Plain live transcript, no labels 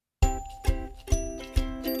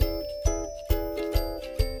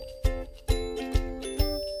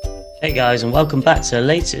Hey guys, and welcome back to the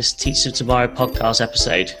latest Teachers of Tomorrow podcast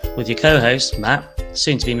episode with your co-host Matt,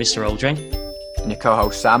 soon to be Mr. Aldring, and your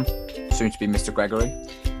co-host Sam, soon to be Mr. Gregory.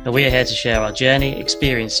 And we are here to share our journey,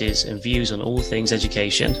 experiences and views on all things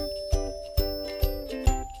education.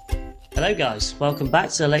 Hello guys, welcome back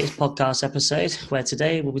to the latest podcast episode where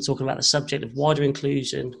today we'll be talking about the subject of wider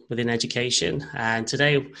inclusion within education. And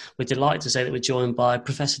today we're delighted to say that we're joined by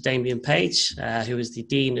Professor Damien Page, who is the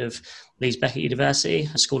Dean of Leeds Beckett University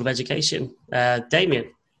School of Education.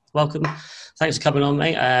 Damien, welcome. Thanks for coming on,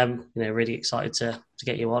 mate. Really excited to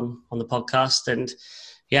get you on the podcast. And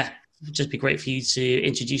yeah, it'd just be great for you to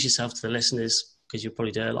introduce yourself to the listeners because you'll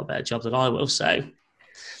probably do a lot better job than I will. So.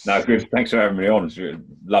 No, good. Thanks for having me on.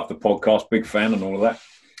 Love the podcast, big fan and all of that.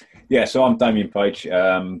 Yeah, so I'm Damien Page,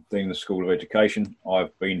 Dean of the School of Education.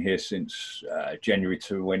 I've been here since January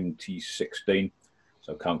 2016,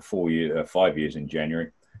 so come 5 years in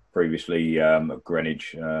January. Previously at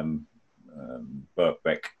Greenwich,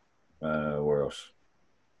 Birkbeck, where else?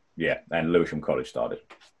 Yeah, and Lewisham College started.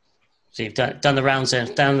 So you've done the rounds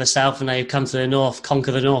down in the south, and now you've come to the north,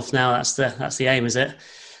 conquer the north. Now that's the aim, is it?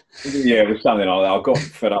 Yeah, it was something like that. I got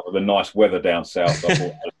fed up with the nice weather down south. So I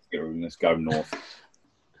thought, let's go north.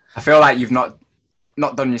 I feel like you've not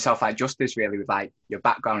done yourself like justice really with like your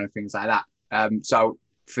background and things like that. So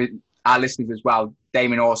for our listeners as well,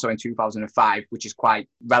 Damien also in 2005, which is quite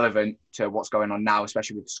relevant to what's going on now,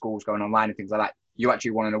 especially with schools going online and things like that. You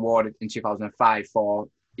actually won an award in 2005 for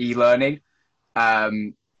e-learning,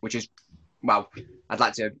 which is, well, I'd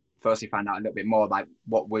like to firstly find out a little bit more like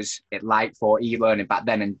what was it like for e-learning back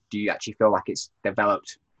then, and do you actually feel like it's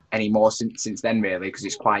developed any more since then really, because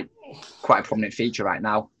it's quite a prominent feature right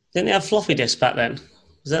now. Didn't they have floppy disks back then?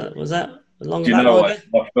 Was that long? Do you know what?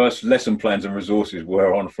 My first lesson plans and resources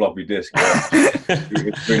were on floppy disk.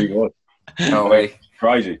 It really was. No way.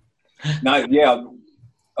 Crazy. No, yeah,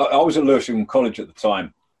 I was at Lewisham College at the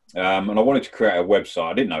time, and I wanted to create a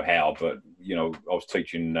website. I didn't know how, but I was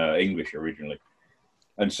teaching English originally.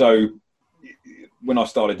 And so when I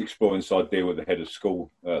started exploring this idea with the head of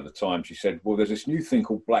school at the time, she said, well, there's this new thing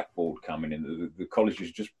called Blackboard coming in. The college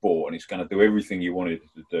has just bought, and it's going to do everything you wanted it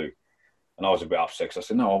to do. And I was a bit upset because I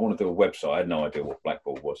said, no, I want to do a website. I had no idea what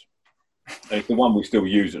Blackboard was. And it's the one we still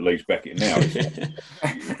use at Leeds Beckett now.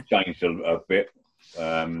 It's changed a bit.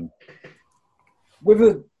 When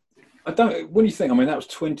you think, that was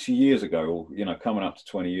 20 years ago, or, coming up to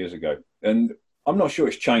 20 years ago. And I'm not sure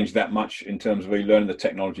it's changed that much in terms of e-learning. The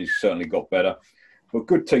technology's certainly got better. But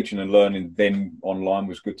good teaching and learning then online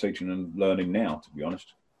was good teaching and learning now, to be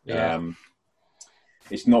honest. Yeah.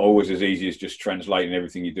 It's not always as easy as just translating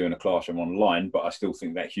everything you do in a classroom online, but I still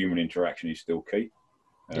think that human interaction is still key.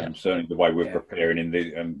 Certainly the way we're preparing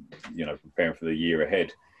preparing for the year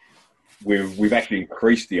ahead. We've actually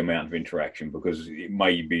increased the amount of interaction because it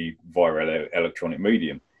may be via electronic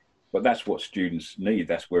medium. But that's what students need.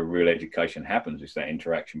 That's where real education happens. It's that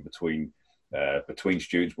interaction between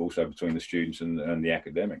students, but also between the students and the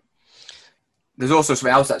academic. There's also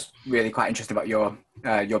something else that's really quite interesting about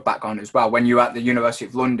your background as well. When you were at the University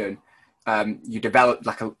of London, you developed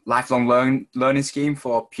like a lifelong learning scheme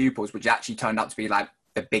for pupils, which actually turned out to be like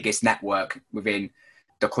the biggest network within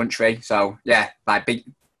the country. So yeah,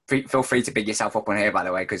 feel free to big yourself up on here, by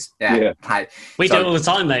the way, because we do it all the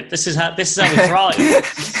time, mate. This is how we thrive.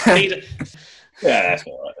 Yeah, that's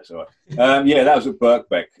all right. That was at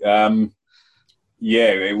Birkbeck.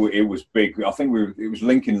 It was big. I think it was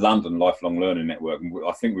Lincoln London Lifelong Learning Network, and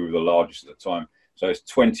I think we were the largest at the time. So it's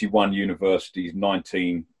 21 universities,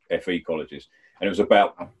 19 FE colleges, and it was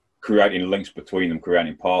about creating links between them,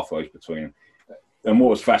 creating pathways between them. And what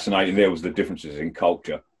was fascinating there was the differences in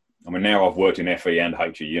culture. Now I've worked in FE and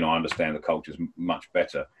HE, I understand the culture's much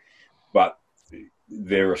better, but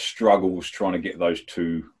there are struggles trying to get those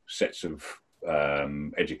two sets of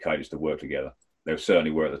educators to work together. There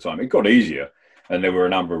certainly were at the time. It got easier, and there were a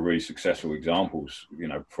number of really successful examples,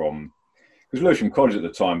 because Lewisham College at the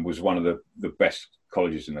time was one of the best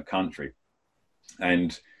colleges in the country,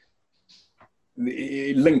 and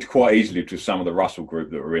it linked quite easily to some of the Russell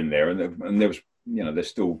Group that were in there, and there was, there's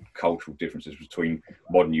still cultural differences between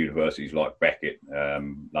modern universities like Beckett,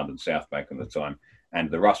 London South Bank at the time, and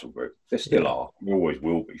the Russell Group. There still are. There always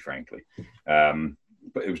will be, frankly.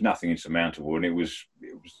 But it was nothing insurmountable, and it was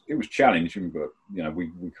challenging. But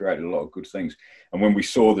we created a lot of good things. And when we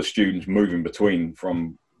saw the students moving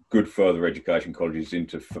from good further education colleges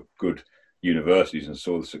into good universities, and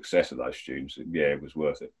saw the success of those students, it was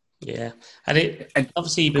worth it. Yeah, and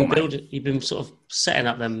obviously you've been sort of setting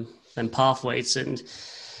up them pathways and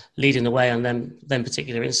leading the way on them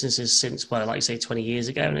particular instances since, like you say, 20 years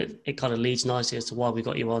ago, and it kind of leads nicely as to why we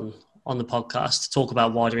got you on on the podcast to talk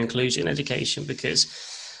about wider inclusion in education, because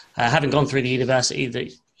having gone through the university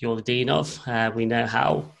that you're the dean of, we know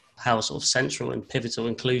how sort of central and pivotal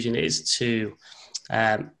inclusion is to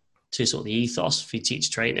sort of the ethos for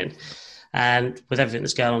teacher training. And with everything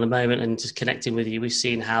that's going on at the moment and just connecting with you, we've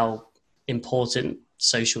seen how important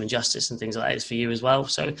social injustice and things like that is for you as well.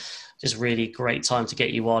 So just really great time to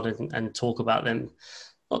get you on and talk about them.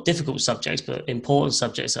 Not difficult subjects, but important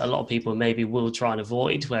subjects that a lot of people maybe will try and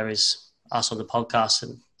avoid, whereas us on the podcast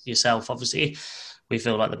and yourself, obviously, we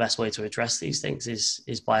feel like the best way to address these things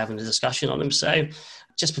is by having a discussion on them. So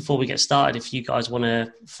just before we get started, if you guys want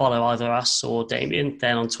to follow either us or Damien,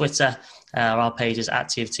 then on Twitter, our page is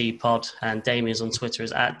 @TFTpod, and Damien's on Twitter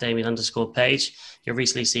is @Damien_page. You'll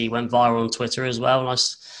recently see he went viral on Twitter as well.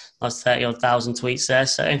 Nice 30,000 tweets there.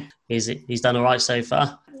 So he's done all right so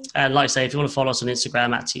far. And like I say, if you want to follow us on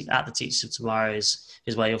Instagram, at the Teachers of Tomorrow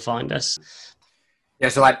is where you'll find us. Yeah,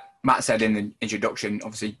 so like Matt said in the introduction,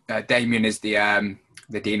 obviously Damien is the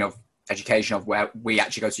Dean of Education of where we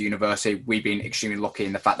actually go to university. We've been extremely lucky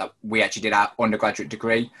in the fact that we actually did our undergraduate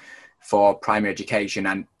degree for primary education,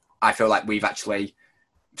 and I feel like we've actually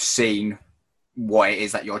seen what it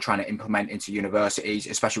is that you're trying to implement into universities,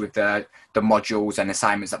 especially with the modules and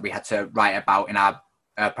assignments that we had to write about in our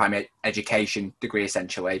primary education degree,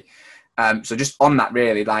 essentially. So just on that,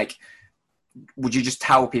 really, like, would you just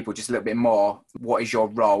tell people just a little bit more what is your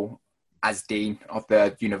role as Dean of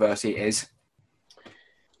the university is?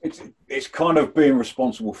 It's kind of being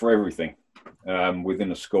responsible for everything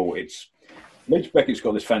within a school. Leeds Beckett's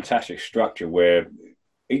got this fantastic structure where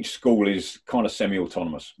each school is kind of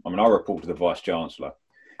semi-autonomous. I mean, I report to the Vice-Chancellor,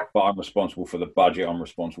 but I'm responsible for the budget, I'm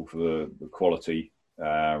responsible for the quality,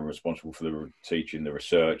 I'm responsible for the teaching, the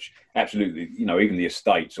research, absolutely, even the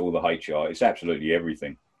estates, all the HR, it's absolutely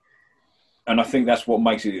everything. And I think that's what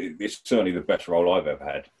makes it's certainly the best role I've ever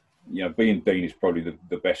had. Being dean is probably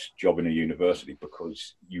the best job in a university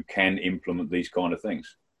because you can implement these kind of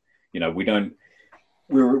things.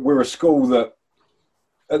 We're a school that,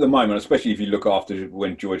 at the moment, especially if you look after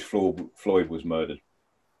when George Floyd was murdered,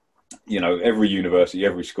 every university,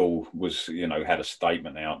 every school was, had a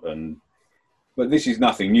statement out. But this is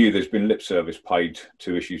nothing new. There's been lip service paid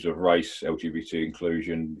to issues of race, LGBT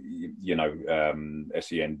inclusion,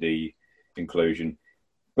 SEND inclusion.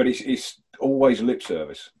 But it's always lip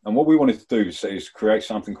service. And what we wanted to do is create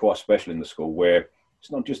something quite special in the school where it's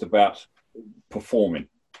not just about performing.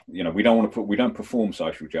 We don't perform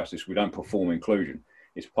social justice. We don't perform inclusion.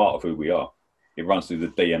 It's part of who we are. It runs through the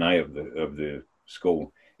DNA of the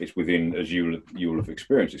school. It's within, as you'll have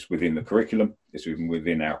experienced, it's within the curriculum. It's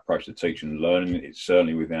within our approach to teaching and learning. It's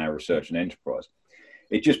certainly within our research and enterprise.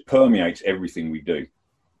 It just permeates everything we do.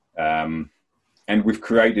 And we've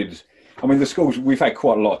created... the schools, we've had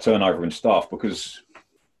quite a lot of turnover in staff because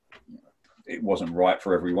it wasn't right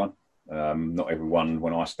for everyone. Not everyone,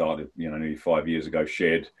 when I started, nearly 5 years ago,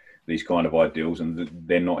 shared these kind of ideals, and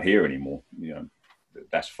they're not here anymore.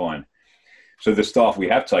 That's fine. So the staff we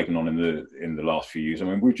have taken on in the last few years,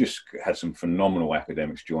 we've just had some phenomenal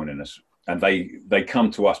academics joining us, and they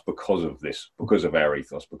come to us because of this, because of our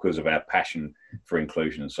ethos, because of our passion for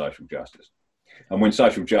inclusion and social justice. And when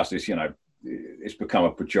social justice, it's become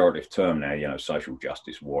a pejorative term now, social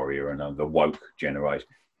justice warrior and the woke generation.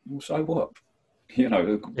 Well, so what? Great,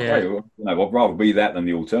 I'd rather be that than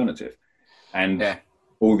the alternative. And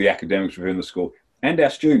all the academics within the school and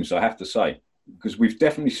our students, I have to say, because we've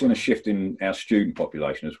definitely seen a shift in our student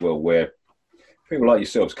population as well, where people like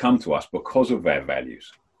yourselves come to us because of our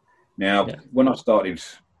values. Now, when I started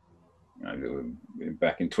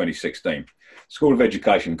back in 2016, School of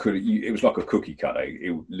Education it was like a cookie cutter.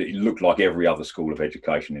 It looked like every other school of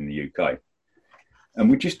education in the UK. And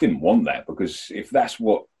we just didn't want that, because if that's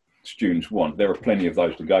what students want, there are plenty of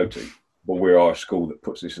those to go to. But we are a school that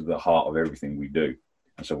puts this at the heart of everything we do.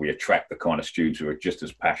 And so we attract the kind of students who are just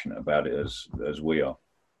as passionate about it as we are.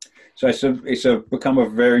 So it's become a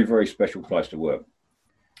very, very special place to work.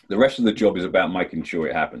 The rest of the job is about making sure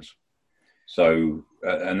it happens. So,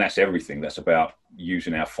 and that's everything. That's about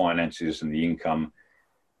using our finances and the income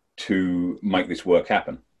to make this work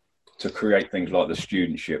happen, to create things like the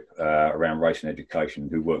studentship around race and education,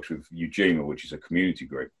 who works with UGEMA, which is a community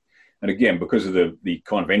group. And again, because of the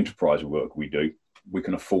kind of enterprise work we do, we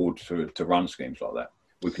can afford to run schemes like that.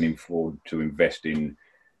 We can afford to invest in,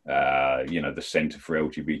 the Centre for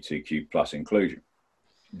LGBTQ plus inclusion.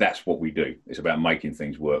 That's what we do. It's about making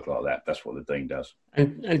things work like that. That's what the Dean does.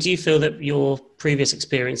 And do you feel that your previous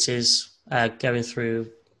experiences going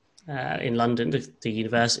through in London, the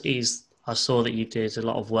universities, I saw that you did a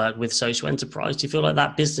lot of work with social enterprise. Do you feel like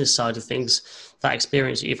that business side of things, that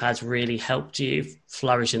experience that you've had really helped you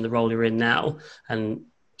flourish in the role you're in now and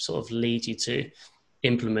sort of lead you to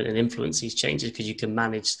implement and influence these changes because you can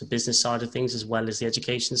manage the business side of things as well as the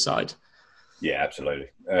education side? Yeah, absolutely.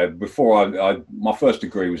 Before my first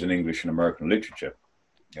degree was in English and American literature.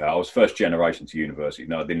 I was first generation to university.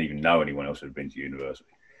 No, I didn't even know anyone else had been to university.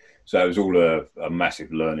 So it was all a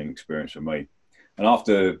massive learning experience for me. And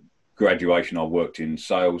after graduation, I worked in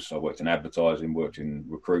sales, I worked in advertising, worked in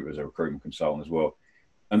as a recruitment consultant as well.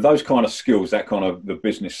 And those kind of skills, that kind of the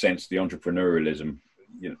business sense, the entrepreneurialism,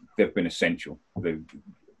 they've been essential. They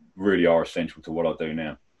really are essential to what I do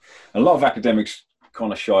now. And a lot of academics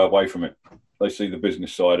kind of shy away from it. They see the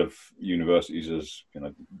business side of universities as,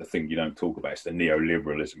 the thing you don't talk about. It's the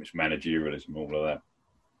neoliberalism, it's managerialism, all of that.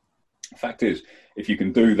 The fact is, if you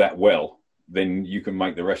can do that well, then you can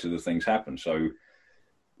make the rest of the things happen. So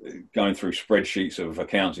going through spreadsheets of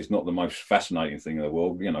accounts is not the most fascinating thing in the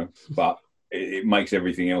world, but it makes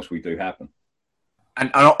everything else we do happen.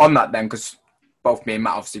 And on that then, because both me and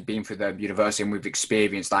Matt obviously been through the university and we've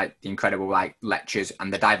experienced like the incredible like lectures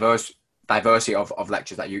and the diversity of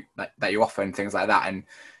lectures that you offer and things like that. And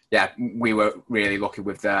yeah, we were really lucky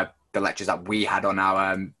with the lectures that we had on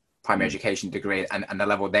our primary education degree and the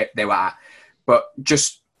level they were at. But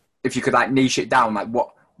just if you could like niche it down, like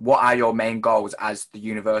what are your main goals as the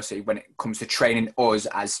university when it comes to training us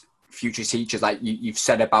as future teachers? Like you've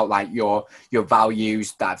said about like your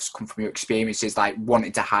values that have come from your experiences, like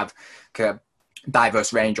wanting to have a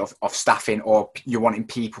diverse range of staffing, or you're wanting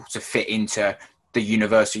people to fit into the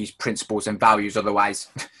university's principles and values. Otherwise,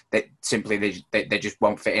 they just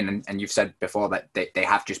won't fit in. And you've said before that they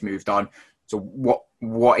have just moved on. So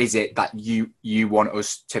what is it that you want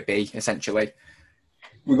us to be essentially?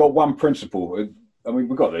 We've got one principle. I mean,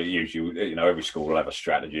 we've got the usual, every school will have a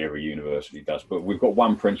strategy, every university does, but we've got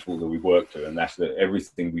one principle that we work to, and that's that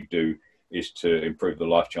everything we do is to improve the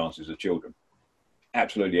life chances of children.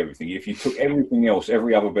 Absolutely everything. If you took everything else,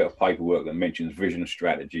 every other bit of paperwork that mentions vision,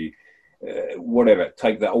 strategy, whatever,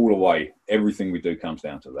 take that all away, everything we do comes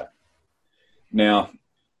down to that. Now,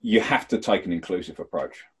 you have to take an inclusive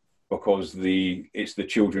approach because it's the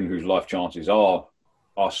children whose life chances are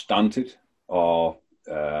stunted,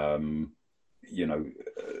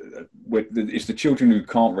 it's the children who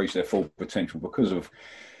can't reach their full potential because of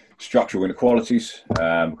structural inequalities,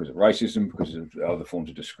 because of racism, because of other forms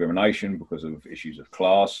of discrimination, because of issues of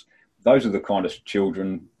class. Those are the kind of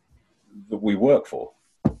children that we work for.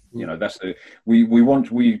 We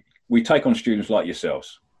take on students like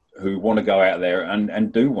yourselves who want to go out there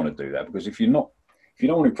and do want to do that, because if you don't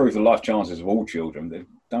want to improve the life chances of all children, then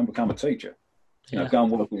don't become a teacher. Go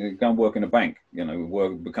and work in a bank,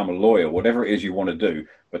 become a lawyer, whatever it is you want to do,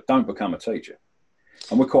 but don't become a teacher.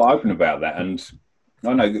 And we're quite open about that. And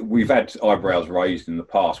I know that we've had eyebrows raised in the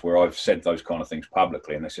past where I've said those kind of things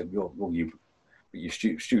publicly, and they said, your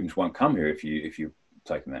students won't come here if you're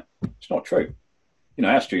taking that. It's not true.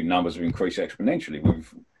 Our student numbers have increased exponentially.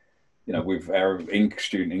 We've our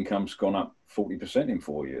student income's gone up 40% in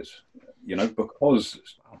 4 years, because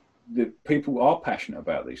the people are passionate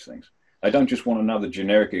about these things. They don't just want another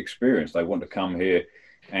generic experience. They want to come here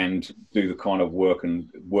and do the kind of work and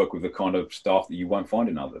work with the kind of staff that you won't find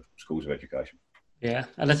in other schools of education. Yeah,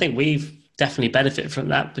 and I think we've definitely benefited from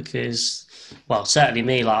that because, well, certainly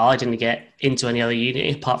me, like I didn't get into any other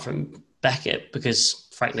uni apart from Beckett because,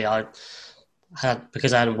 frankly,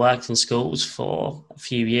 because I hadn't worked in schools for a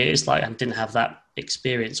few years, like I didn't have that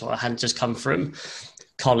experience, or I hadn't just come from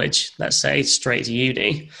college, let's say, straight to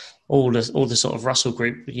uni. All the sort of Russell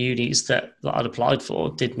Group unis that I'd applied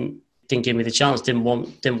for didn't give me the chance, didn't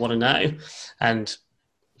want to know, and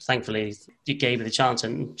thankfully it gave me the chance.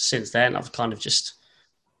 And since then, I've kind of just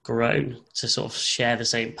grown to sort of share the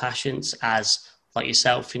same passions as like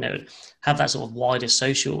yourself. Have that sort of wider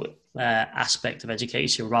social aspect of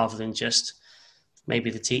education rather than just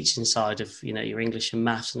maybe the teaching side of your English and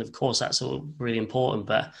maths, and of course that's all really important.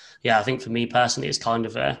 But yeah, I think for me personally, it's kind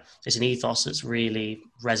of it's an ethos that's really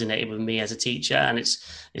resonated with me as a teacher, and it's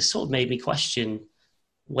sort of made me question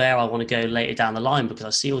where I want to go later down the line, because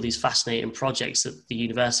I see all these fascinating projects that the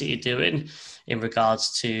university are doing in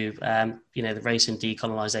regards to the race and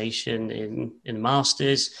decolonisation in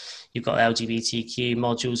masters. You've got LGBTQ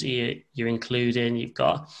modules you're including. You've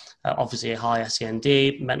got obviously a high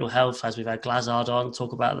SEND, mental health, as we've had Glazard on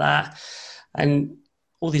talk about that. And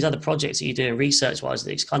all these other projects that you're doing research-wise,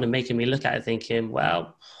 it's kind of making me look at it thinking,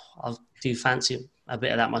 well, I do fancy a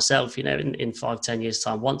bit of that myself, in 5-10 years'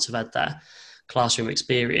 time, once I've had that classroom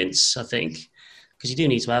experience, I think. because you do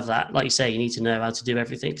need to have that. Like you say, you need to know how to do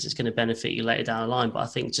everything because it's going to benefit you later down the line. But I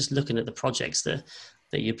think just looking at the projects that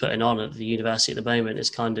you're putting on at the university at the moment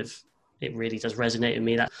is kind of, it really does resonate with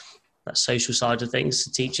me, that social side of things,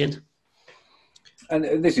 teaching.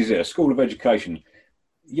 And this is it, a school of education.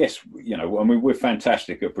 Yes, you know, I mean, we're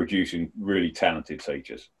fantastic at producing really talented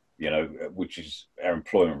teachers, you know, which is our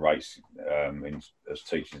employment rates as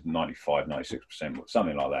teachers, 95, 96%,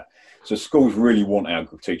 something like that. So schools really want our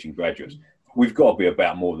teaching graduates. We've got to be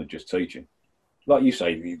about more than just teaching. Like you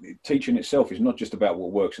say, teaching itself is not just about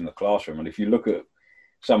what works in the classroom. And if you look at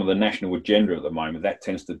some of the national agenda at the moment, that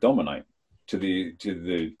tends to dominate to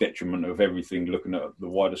the detriment of everything, looking at the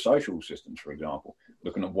wider social systems, for example,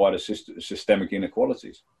 looking at wider systemic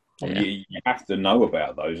inequalities. Yeah. I mean, you have to know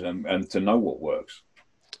about those and to know what works.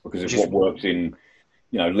 Because if what works in,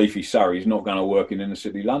 you know, leafy Surrey is not going to work in inner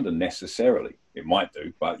city London necessarily. It might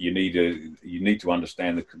do, but you need to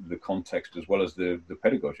understand the context as well as the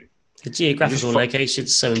pedagogy. The geographical location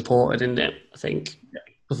is so important, isn't it? I think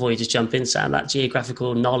before you just jump in, Sam, that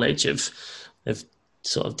geographical knowledge of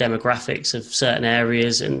sort of demographics of certain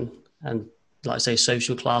areas and like I say,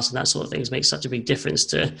 social class and that sort of things makes such a big difference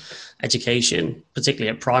to education,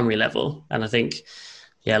 particularly at primary level. And I think,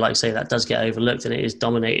 yeah, like I say, that does get overlooked and it is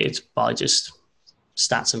dominated by just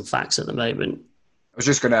stats and facts at the moment. I was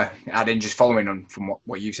just going to add in, just following on from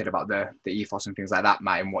what you said about the ethos and things like that,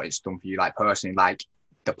 Matt, and what it's done for you, like personally, like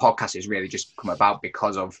the podcast has really just come about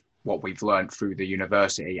because of what we've learned through the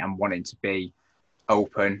university and wanting to be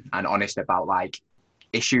open and honest about like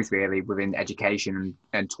issues really within education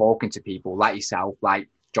and talking to people like yourself, like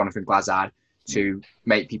Jonathan Glazard, to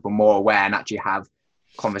make people more aware and actually have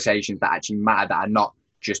conversations that actually matter, that are not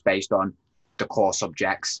just based on the core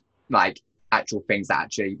subjects, like actual things that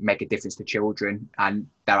actually make a difference to children and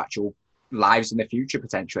their actual lives in the future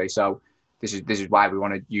potentially. So this is why we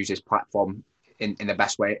want to use this platform in the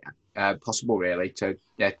best way possible, really, to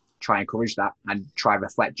try and encourage that and try and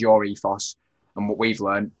reflect your ethos and what we've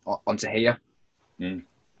learned onto here. And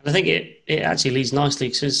I think it actually leads nicely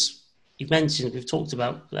because we've talked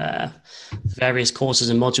about various courses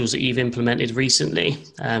and modules that you've implemented recently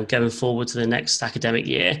going forward to the next academic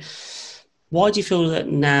year. Why do you feel that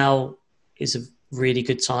now is a really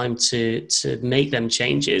good time to make them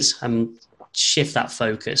changes and shift that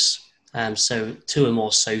focus so to a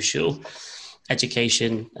more social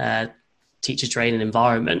education, teacher training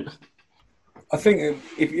environment? I think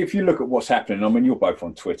if you look at what's happening, I mean, you're both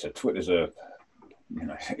on Twitter. Twitter's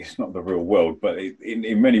it's not the real world, but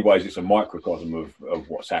in many ways it's a microcosm of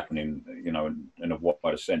what's happening, you know, in a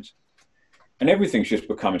wider sense. And everything's just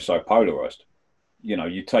becoming so polarized. You know,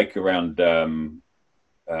 you take around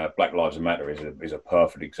Black Lives Matter is a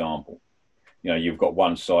perfect example. You know, you've got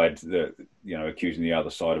one side that, you know, accusing the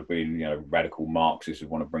other side of being, you know, radical Marxists who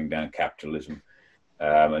want to bring down capitalism.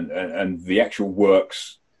 And the actual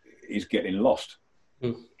works is getting lost.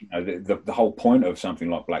 You know, the whole point of something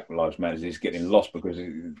like Black Lives Matter is getting lost because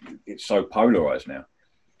it's so polarized now.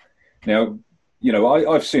 Now, you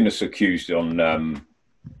know, I've seen us accused on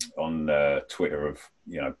Twitter of,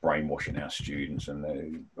 you know, brainwashing our students,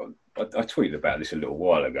 and I tweeted about this a little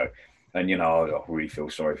while ago. And, you know, I really feel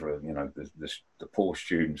sorry for, you know, the poor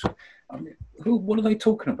students. I mean, what are they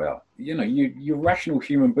talking about? You know, you're rational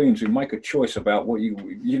human beings who make a choice about what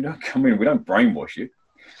you know, come in. We don't brainwash you.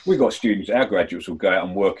 We've got students, our graduates will go out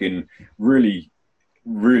and work in really,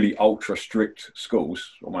 really ultra strict schools.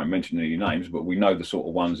 I won't mention any names, but we know the sort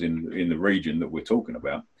of ones in the region that we're talking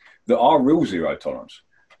about that are real zero tolerance,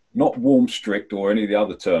 not warm, strict, or any of the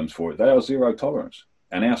other terms for it. They are zero tolerance.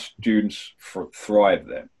 And our students thrive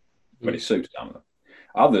there. But it suits some of them.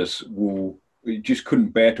 Others just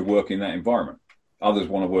couldn't bear to work in that environment. Others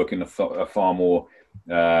want to work in a far more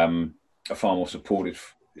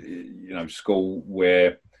supportive, you know, school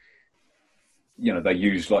where, you know, they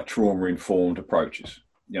use like trauma-informed approaches,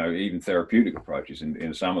 you know, even therapeutic approaches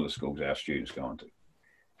in some of the schools our students go into.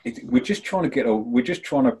 We're just trying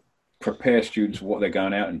to prepare students for what they're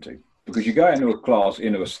going out into, because you go into a class,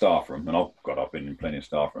 into a staff room, and I've been in plenty of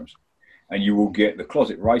staff rooms. And you will get the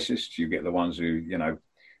closet racists. You get the ones who, you know,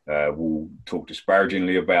 will talk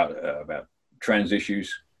disparagingly about trans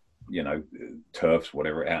issues, you know, TERFs,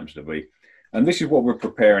 whatever it happens to be. And this is what we're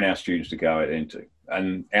preparing our students to go out into.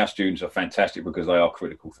 And our students are fantastic because they are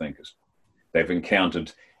critical thinkers. They've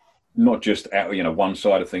encountered not just, you know, one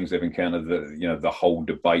side of things. They've encountered the whole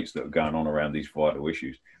debates that are going on around these vital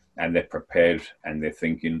issues, and they're prepared and they're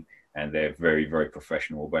thinking and they're very, very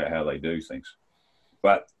professional about how they do things.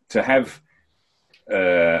 But to have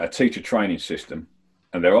a teacher training system,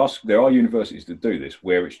 and there are universities that do this,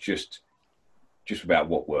 where it's just about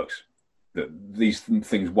what works. that these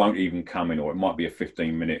things won't even come in, or it might be a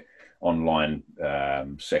 15-minute online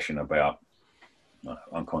session about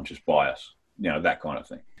unconscious bias, that kind of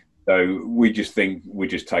thing. So we just think we're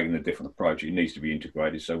just taking a different approach. It needs to be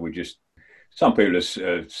integrated. So some people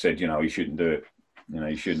have said, you shouldn't do it.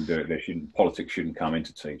 You shouldn't do it. Politics shouldn't come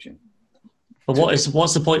into teaching. But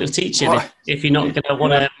what's the point of teaching if you're not going to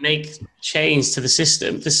want to make change to the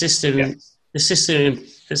system? The system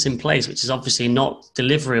that's in place, which is obviously not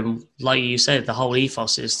delivering, like you said, the whole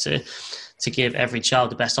ethos is to give every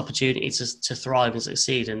child the best opportunity to thrive and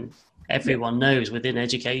succeed. And everyone knows within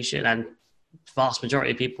education, and vast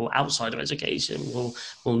majority of people outside of education will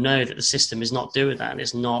know that the system is not doing that, and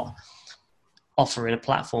it's not offering a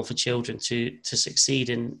platform for children to succeed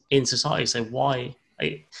in society. So why?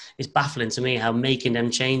 It's baffling to me how making them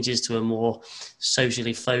changes to a more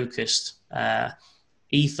socially focused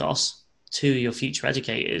ethos to your future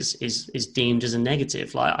educators is deemed as a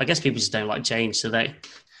negative. Like, I guess people just don't like change, so they.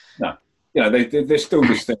 No, there's still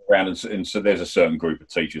this thing around, and so there's a certain group of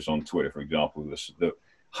teachers on Twitter, for example, that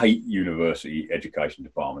hate university education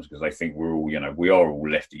departments because they think we're all, we are all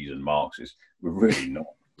lefties and Marxists. We're really not,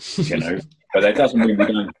 But that doesn't mean we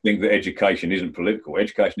don't think that education isn't political.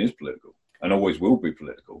 Education is political and always will be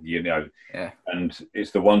political, Yeah. And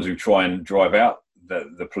it's the ones who try and drive out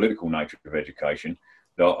the political nature of education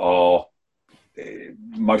that are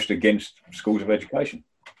most against schools of education.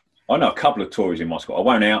 I know a couple of Tories in my school. I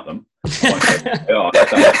won't out them. I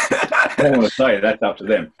don't want to say it. That's up to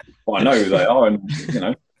them. But I know who they are,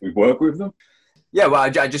 and we work with them. Yeah, well,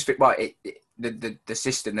 I just think the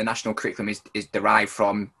system, the national curriculum is derived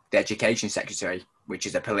from the Education Secretary, which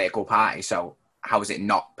is a political party. So how is it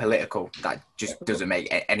not political? That just doesn't make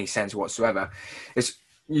any sense whatsoever.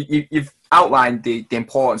 You've outlined the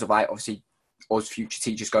importance of, like, obviously us future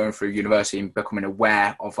teachers going through university and becoming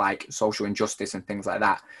aware of, like, social injustice and things like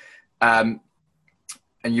that.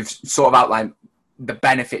 And you've sort of outlined the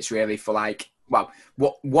benefits really for, like, well,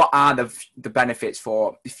 what are the benefits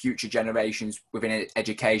for future generations within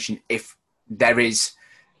education if there is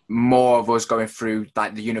more of us going through,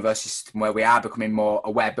 like, the university system where we are becoming more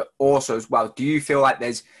aware? But also as well, do you feel like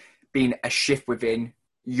there's been a shift within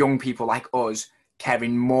young people like us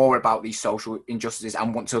caring more about these social injustices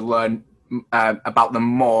and want to learn about them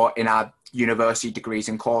more in our university degrees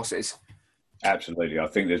and courses? Absolutely. I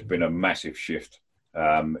think there's been a massive shift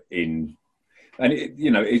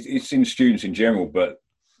it's in students in general, but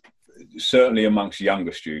certainly amongst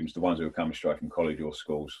younger students, the ones who are coming straight from college or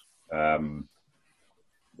schools.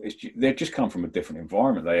 They've just come from a different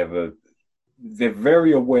environment. They're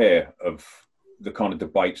very aware of the kind of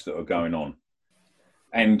debates that are going on.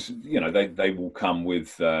 And, they will come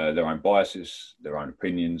with their own biases, their own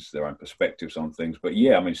opinions, their own perspectives on things. But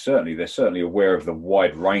they're certainly aware of the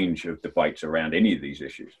wide range of debates around any of these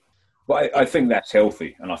issues. But I think that's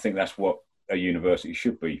healthy. And I think that's what a university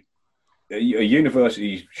should be. A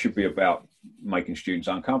university should be about making students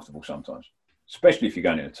uncomfortable sometimes, especially if you're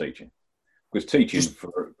going into teaching. Because teaching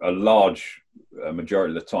for a large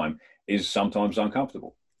majority of the time is sometimes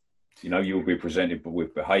uncomfortable. You'll be presented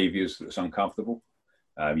with behaviours that's uncomfortable.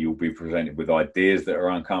 You'll be presented with ideas that are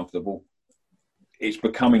uncomfortable. It's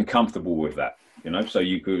becoming comfortable with that, So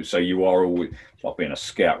you are always, it's like being a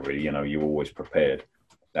scout, really. You're always prepared,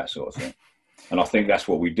 that sort of thing. And I think that's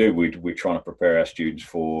what we do. We're trying to prepare our students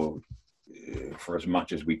for as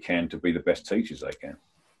much as we can to be the best teachers they can.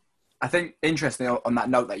 I think interestingly on that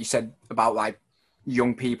note that you said about, like,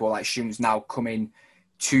 young people, like students now coming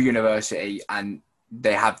to university and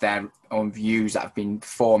they have their own views that have been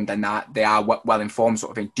formed and that they are well informed,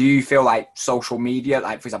 sort of thing. Do you feel like social media,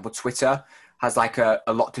 like for example Twitter, has like a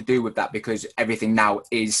lot to do with that, because everything now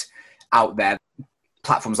is out there?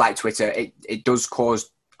 Platforms like Twitter, it does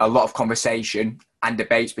cause a lot of conversation and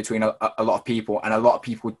debates between a lot of people, and a lot of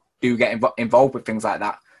people do get involved with things like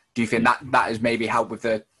that. Do you think that has maybe helped with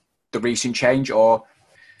the recent change? Or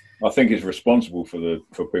I think it's responsible for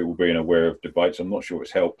people being aware of debates. I'm not sure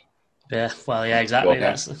it's helped. Yeah, well, yeah, exactly.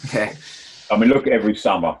 Yeah. I mean, look, every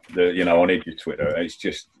summer, on edge of Twitter, it's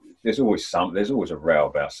just there's always a row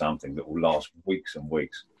about something that will last weeks and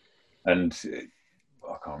weeks. And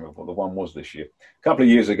I can't remember what the one was this year. A couple of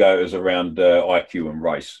years ago, it was around IQ and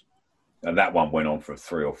race, and that one went on for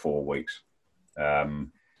 3 or 4 weeks.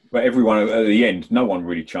 But everyone at the end, no one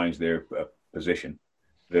really changed their position.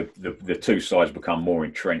 The two sides become more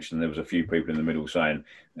entrenched, and there was a few people in the middle saying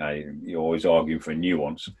you're always arguing for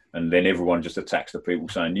nuance, and then everyone just attacks the people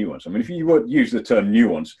saying nuance. I mean, if you would use the term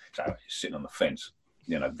nuance, so you're sitting on the fence.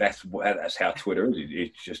 That's how Twitter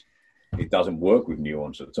is. It doesn't work with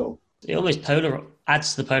nuance at all. It almost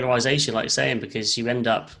adds to the polarization, like you're saying, because you end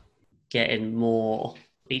up getting more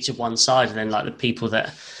each of one side, and then like the people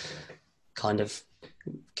that kind of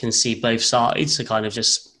can see both sides are kind of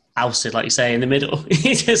just ousted, like you say, in the middle.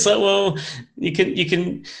 It's just like, well, you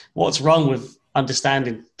can. What's wrong with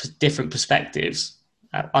understanding different perspectives?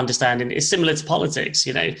 Understanding it's similar to politics.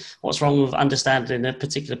 You know, what's wrong with understanding a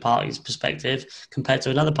particular party's perspective compared to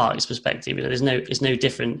another party's perspective? You know, it's no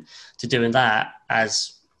different to doing that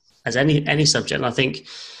as any subject. And I think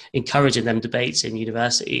encouraging them debates in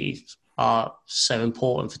university are so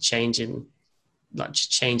important for changing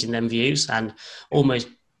them views and almost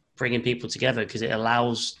bringing people together, because it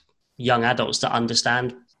allows young adults to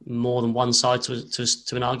understand more than one side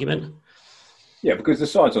to an argument. Yeah, because the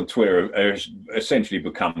sides on Twitter are essentially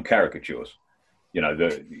become caricatures. You know,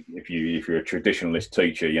 if you're a traditionalist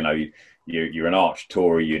teacher, you know, you're an arch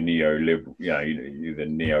Tory, you're neoliberal, you know, you're the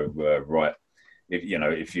neo right.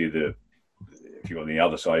 If you're on the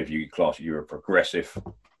other side, if you class you're a progressive,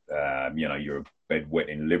 you know, you're a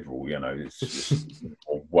bedwetting liberal, you know, it's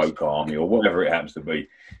or woke army or whatever it happens to be.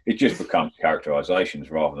 It just becomes characterizations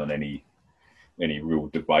rather than any real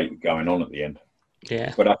debate going on at the end.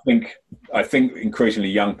 Yeah. But I think increasingly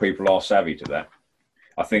young people are savvy to that.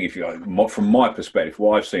 I think from my perspective,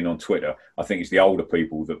 what I've seen on Twitter, I think it's the older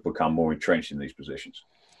people that become more entrenched in these positions.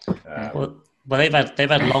 Well, they've had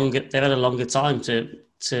a longer time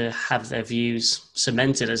to have their views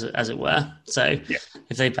cemented, as it were. So yeah.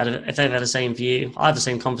 if they've had the same view, I have the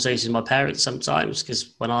same conversation with my parents sometimes,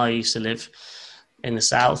 because when I used to live in the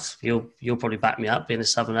south, you'll probably back me up, being a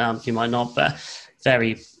southerner, you might not, but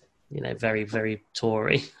very, very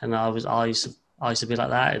Tory, and I used to be like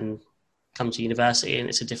that, and come to university and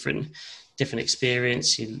it's a different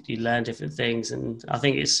experience. You learn different things, and I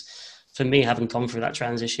think it's, for me, having gone through that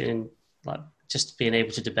transition, like just being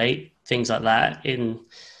able to debate things like that, in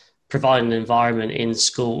providing an environment in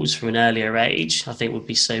schools from an earlier age, I think would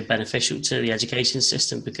be so beneficial to the education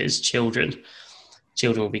system, because children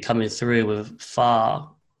will be coming through with far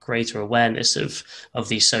greater awareness of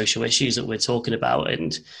these social issues that we're talking about,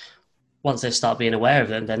 and once they start being aware of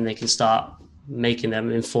them, then they can start making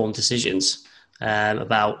them informed decisions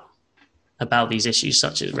about these issues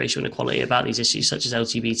such as racial inequality, about these issues such as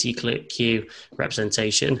LGBTQ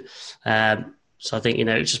representation. So I think, you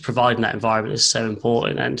know, just providing that environment is so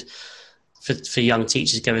important. And for young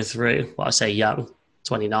teachers going through, well, I say young,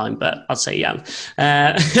 29, but I'd say young.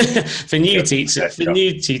 For new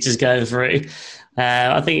teachers going through,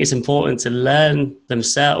 I think it's important to learn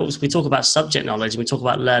themselves. We talk about subject knowledge, and we talk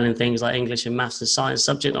about learning things like English and maths and science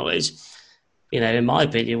subject knowledge. You know, in my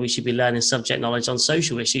opinion, we should be learning subject knowledge on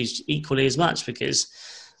social issues equally as much, because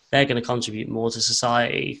they're going to contribute more to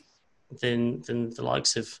society than the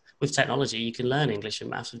likes of, with technology. You can learn English and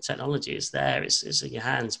maths with technology. It's there, it's in your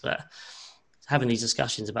hands. But having these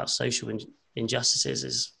discussions about social injustices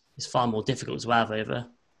is far more difficult to have over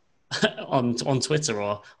on Twitter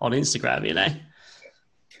or on Instagram, you know.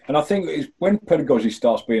 And I think it's when pedagogy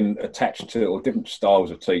starts being attached to, or different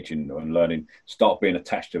styles of teaching and learning start being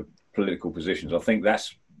attached to political positions, I think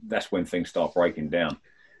that's when things start breaking down.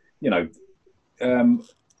 You know,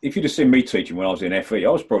 if you'd have seen me teaching when I was in FE,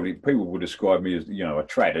 people would describe me as, you know, a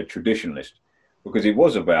traditionalist, because it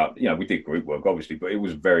was about, you know, we did group work obviously, but it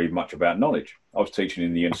was very much about knowledge. I was teaching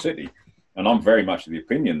in the inner city, and I'm very much of the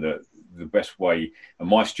opinion that the best way, and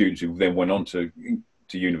my students who then went on to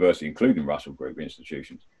university, including Russell Group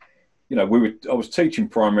institutions, you know, I was teaching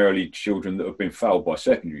primarily children that have been failed by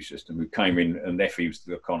secondary system, who came in, and FE was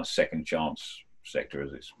the kind of second chance sector,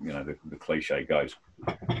 as it's, you know, the cliche goes.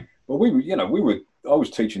 But I was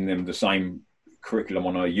teaching them the same curriculum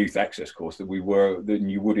on a youth access course that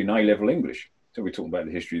you would in A-level English. So we're talking about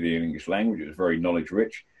the history of the English language. It was very knowledge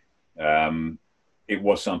rich. It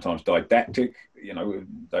was sometimes didactic. You know,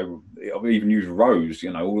 I even used rows,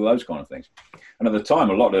 you know, all those kind of things. And at the time,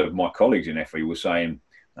 a lot of my colleagues in FE were saying,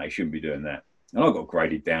 no, you shouldn't be doing that. And I got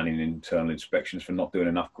graded down in internal inspections for not doing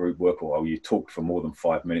enough group work, or, oh, you talked for more than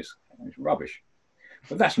 5 minutes. It's rubbish.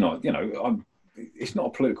 But that's not, you know, it's not a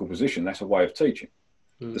political position. That's a way of teaching.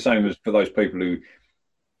 The same as for those people who,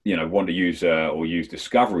 you know, want to use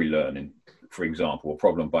discovery learning, for example, or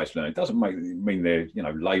problem-based learning. It doesn't mean they're, you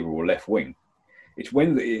know, Labour or left wing. It's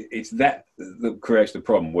when it's that creates the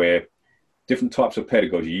problem, where different types of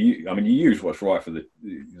pedagogy. You use what's right for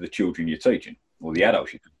the children you're teaching, or the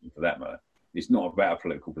adults you're teaching, for that matter. It's not about a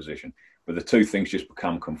political position, but the two things just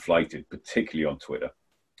become conflated, particularly on Twitter,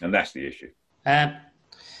 and that's the issue. And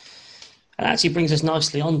actually brings us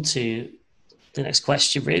nicely on to the next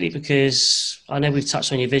question, really, because I know we've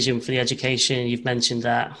touched on your vision for the education. You've mentioned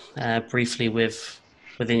that briefly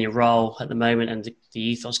within your role at the moment, and the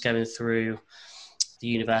ethos going through the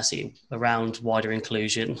university around wider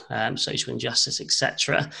inclusion, social injustice,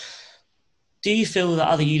 etc. Do you feel that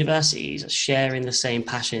other universities are sharing the same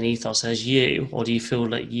passion and ethos as you, or do you feel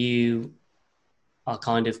that you are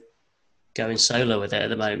kind of going solo with it at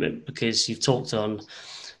the moment? Because you've talked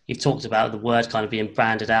about the word kind of being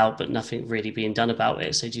branded out, but nothing really being done about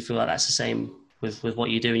it. So do you feel like that's the same with what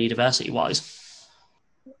you do in university-wise?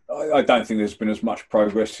 I don't think there's been as much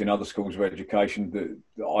progress in other schools of education that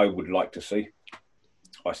I would like to see.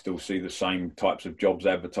 I still see the same types of jobs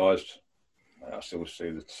advertised. I still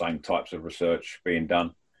see the same types of research being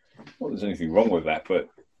done. Not that there's anything wrong with that, but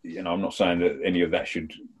I'm not saying that any of that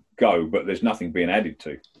should go, but there's nothing being added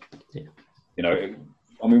to. Yeah. It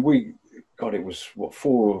was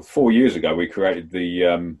 4 years ago we created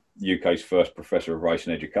the UK's first Professor of Race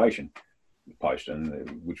and Education post,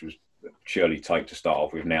 and which was Shirley Tate to start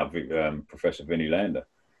off with, now Professor Vinnie Lander.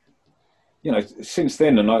 Since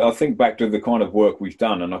then, and I think back to the kind of work we've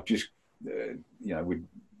done, and I've just, we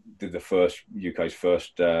did the UK's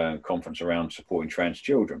first conference around supporting trans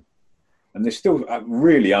children. And there's still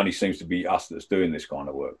really only seems to be us that's doing this kind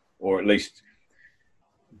of work, or at least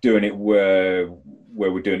doing it where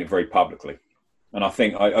we're doing it very publicly. And I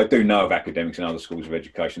think I do know of academics in other schools of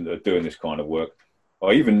education that are doing this kind of work.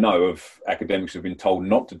 I even know of academics who have been told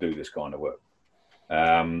not to do this kind of work,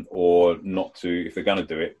 or not to, if they're going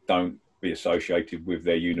to do it, don't be associated with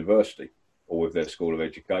their university or with their school of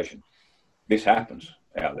education. This happens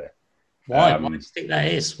out there. Why? Why do you think that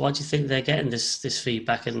is? Why do you think they're getting this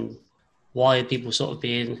feedback, and why are people sort of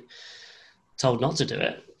being told not to do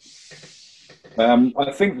it?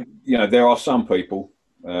 I think, there are some people,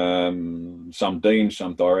 some deans,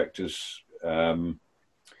 some directors,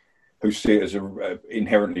 who see it as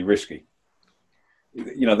inherently risky.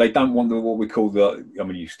 They don't want what we call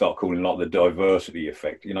you start calling like the diversity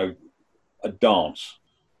effect. A dance,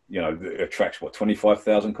 that attracts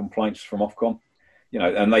 25,000 complaints from Ofcom.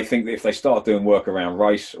 And they think that if they start doing work around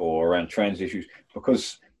race or around trans issues,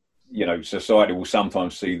 because, society will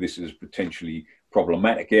sometimes see this as potentially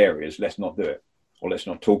problematic areas, let's not do it, or let's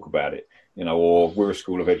not talk about it, or we're a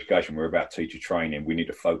school of education, we're about teacher training, we need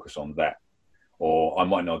to focus on that. Or I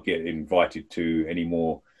might not get invited to any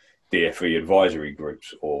more DFE advisory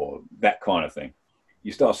groups or that kind of thing.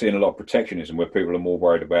 You start seeing a lot of protectionism where people are more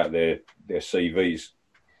worried about their CVs,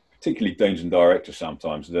 particularly deans and directors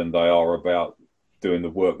sometimes, than they are about doing the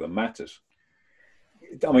work that matters.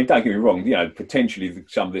 I mean, don't get me wrong, potentially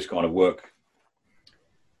some of this kind of work,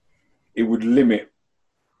 it would limit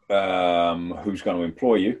who's going to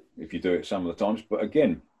employ you if you do it some of the times. But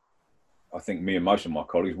again, I think me and most of my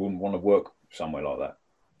colleagues wouldn't want to work somewhere like that.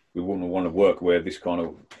 We wouldn't want to work where this kind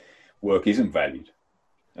of work isn't valued.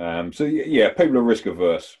 People are risk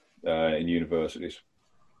averse in universities.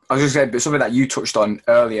 I was just saying, but something that you touched on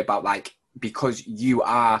earlier about, like, because you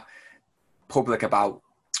are public about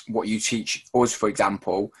what you teach us, for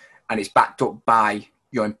example, and it's backed up by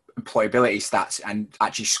your employability stats, and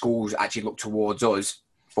actually schools actually look towards us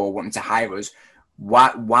for wanting to hire us.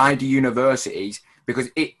 Why do universities? Because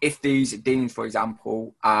if these deans, for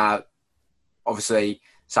example, are obviously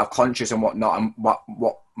self-conscious and whatnot, and what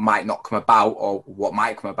might not come about or what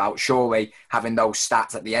might come about, surely having those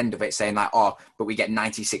stats at the end of it saying like, but we get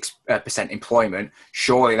 96% employment,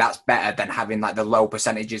 surely that's better than having like the low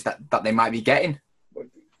percentages that they might be getting.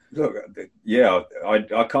 Look,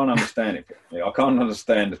 I can't understand it. I can't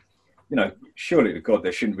understand, surely to God,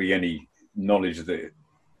 there shouldn't be any knowledge that,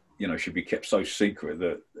 should be kept so secret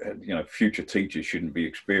that, future teachers shouldn't be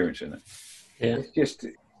experiencing it. Yeah. It's just,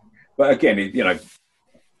 but again,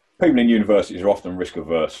 people in universities are often risk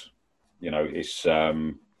averse.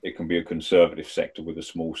 It can be a conservative sector with a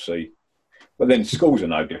small c. But then schools are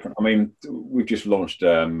no different. I mean, we've just launched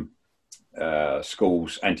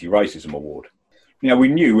schools anti-racism award. We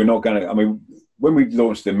knew we're not going to, when we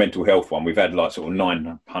launched the mental health one, we've had like sort of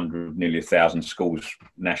 900, nearly 1,000 schools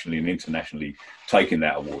nationally and internationally taking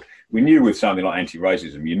that award. We knew with something like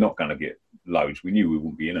anti-racism, you're not going to get loads. We knew we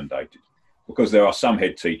wouldn't be inundated, because there are some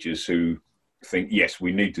head teachers who think, yes,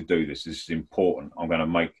 we need to do this. This is important. I'm going to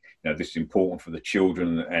make, this is important for the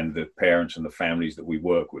children and the parents and the families that we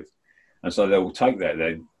work with. And so they will take that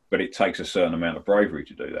there, but it takes a certain amount of bravery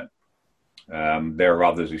to do that. There are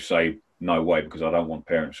others who say, no way, because I don't want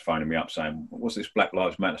parents phoning me up saying, what's this Black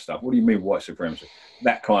Lives Matter stuff? What do you mean white supremacy?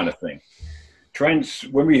 That kind of thing.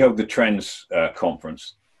 When we held the trans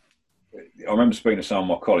conference, I remember speaking to some of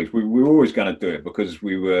my colleagues, we were always going to do it because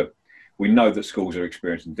we know that schools are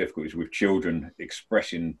experiencing difficulties with children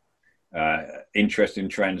expressing interest in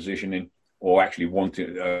transitioning, or actually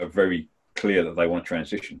wanting very clear that they want to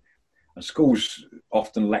transition. And schools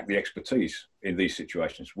often lack the expertise in these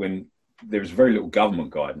situations when there was very little government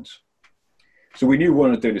guidance. So we knew we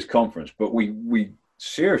wanted to do this conference, but we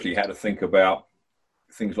seriously had to think about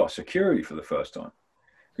things like security for the first time.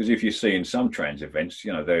 Because if you see in some trans events,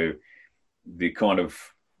 you know, they're the kind of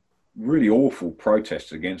really awful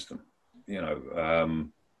protests against them. You know,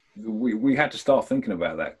 we had to start thinking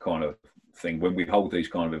about that kind of thing when we hold these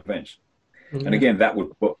kind of events. Mm-hmm. And again, that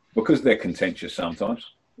would, because they're contentious sometimes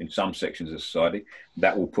in some sections of society,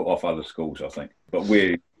 that will put off other schools, I think. But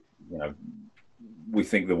we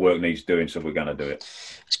think the work needs doing, so we're going to do it.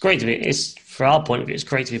 It's great to be, for our point of view, it's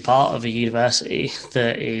great to be part of a university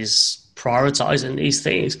that is prioritising these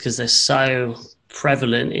things, because they're so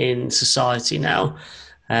prevalent in society now.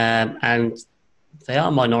 And they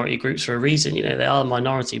are minority groups for a reason, you know, they are a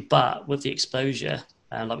minority, but with the exposure,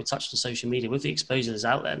 like we touched on social media, with the exposure that's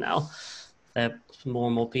out there now, more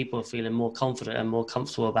and more people are feeling more confident and more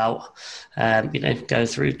comfortable about, going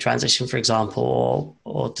through transition, for example,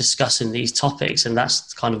 or discussing these topics. And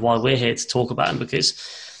that's kind of why we're here to talk about them, because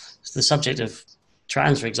the subject of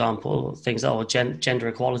trans, for example, things that are gender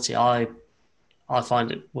equality, I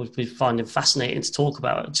find it fascinating to talk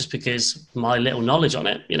about, just because my little knowledge on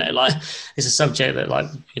it, you know, like it's a subject that, like,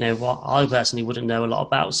 you know, what I personally wouldn't know a lot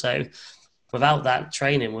about. So without that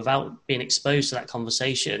training, without being exposed to that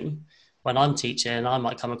conversation, when I'm teaching, I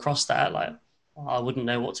might come across that, like, I wouldn't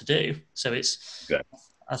know what to do. So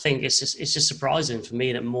I think it's just surprising for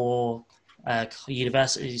me that more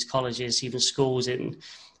universities, colleges, even schools in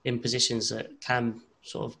positions that can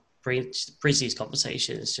sort of bridge these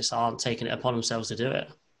conversations just aren't taking it upon themselves to do it.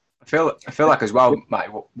 I feel like as well,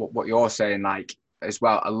 Mike, what you're saying, like, as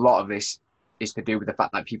well, a lot of this is to do with the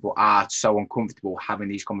fact that people are so uncomfortable having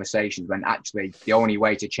these conversations, when actually the only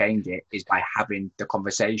way to change it is by having the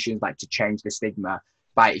conversations, like to change the stigma.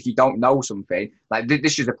 Like, if you don't know something, like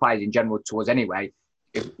this just applies in general to us anyway.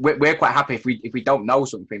 If we're quite happy if we don't know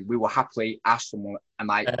something, we will happily ask someone and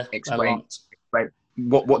like explain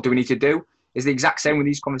what do we need to do. It's the exact same with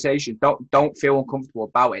these conversations. Don't feel uncomfortable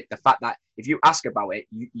about it. The fact that if you ask about it,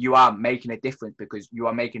 you are making a difference, because you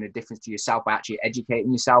are making a difference to yourself by actually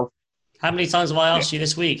educating yourself. How many times have I asked you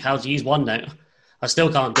this week how to use OneNote? I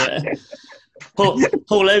still can't do it.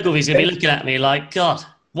 Paul Ogilvy's going to be looking at me like, God,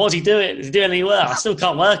 what's he doing? Is he doing any work? I still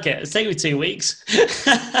can't work it. It's taken me 2 weeks.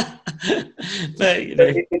 But you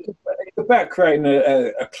know. It's about creating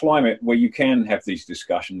a climate where you can have these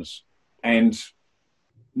discussions and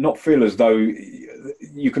not feel as though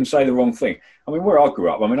you can say the wrong thing. I mean, where I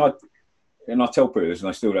grew up, I mean, I tell people this, and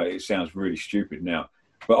I still don't, it sounds really stupid now,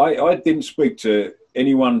 but I didn't speak to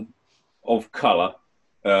anyone of colour,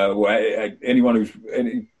 any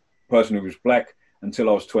person who was black until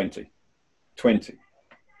I was 20.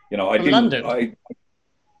 You know, I from didn't. London?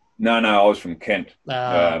 No, I was from Kent.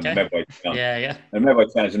 Okay. Medway Town. Yeah. And Medway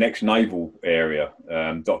Town is an ex-naval area.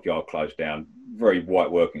 Dockyard closed down. Very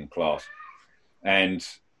white working class. And,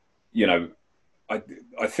 you know,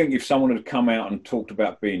 I think if someone had come out and talked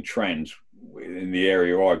about being trans in the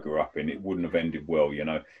area I grew up in, it wouldn't have ended well. You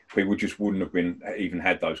know, people just wouldn't have even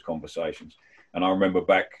had those conversations. And I remember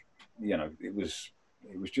back, you know, it was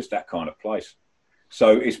just that kind of place.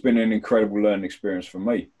 So it's been an incredible learning experience for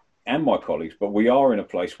me and my colleagues. But we are in a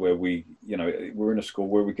place where we're in a school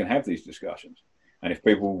where we can have these discussions. And if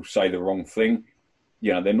people say the wrong thing,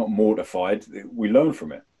 you know, they're not mortified. We learn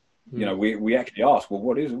from it. You know, we actually ask, well,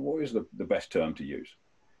 what is the best term to use?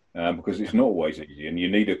 Because it's not always easy, and you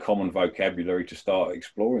need a common vocabulary to start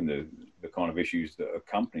exploring the kind of issues that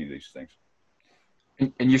accompany these things.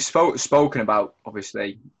 And you've spoken about,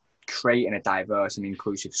 obviously, creating a diverse and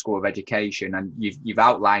inclusive school of education, and you've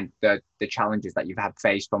outlined the challenges that you've had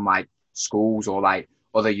faced from like schools or like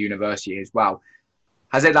other universities as well.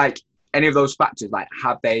 Has it, like, any of those factors, like,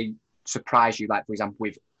 have they surprised you, like, for example,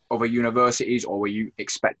 with other universities, or were you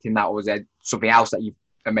expecting that, or was there something else that you've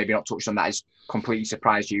maybe not touched on that has completely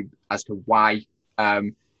surprised you as to why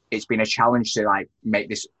it's been a challenge to like make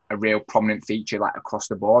this a real prominent feature like across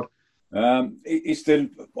the board? I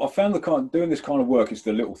found doing this kind of work is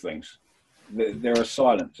the little things. There are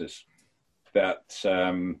silences that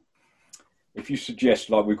if you suggest,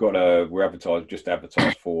 like, we're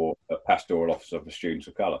advertised for a pastoral officer for students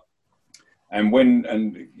of colour.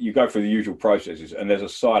 And you go through the usual processes, and there's a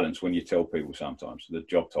silence when you tell people sometimes the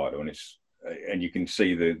job title, and you can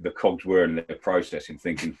see the cogs whirring, they're processing,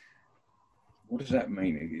 thinking, what does that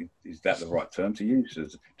mean? Is that the right term to use?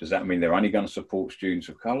 Does that mean they're only going to support students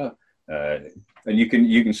of colour? And you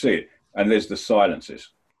can see it, and there's the silences.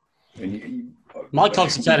 And my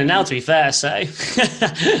cogs are turning now, to be fair, so.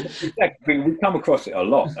 Exactly. We come across it a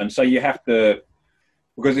lot, and so you have to,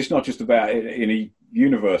 because it's not just about any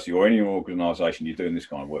university or any organisation you're doing this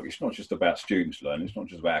kind of work, it's not just about students learning, it's not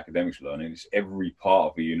just about academics learning, it's every part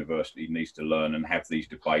of the university needs to learn and have these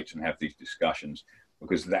debates and have these discussions,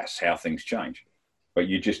 because that's how things change. But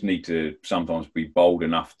you just need to sometimes be bold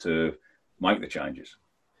enough to make the changes.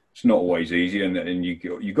 It's not always easy, and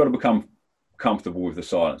you've got to become comfortable with the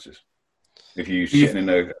silences. If you sit in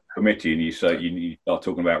a committee and you start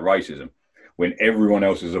talking about racism, when everyone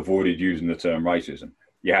else has avoided using the term racism,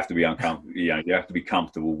 you have to be uncomfortable. You have to be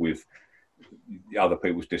comfortable with other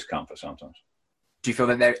people's discomfort sometimes. Do you feel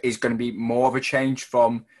that there is going to be more of a change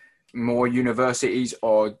from more universities,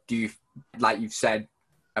 or do you, like you've said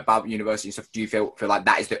about university and stuff, do you feel like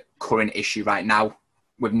that is the current issue right now,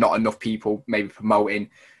 with not enough people maybe promoting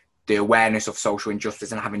the awareness of social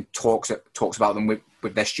injustice and having talks about them with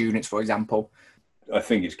their students, for example? I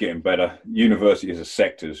think it's getting better. University as a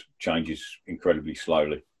sector changes incredibly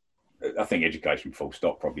slowly. I think education full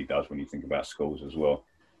stop probably does when you think about schools as well.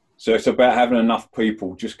 So it's about having enough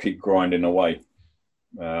people just keep grinding away.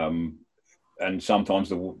 And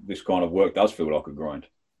sometimes this kind of work does feel like a grind,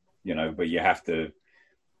 but you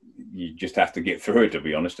just have to get through it, to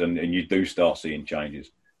be honest. And you do start seeing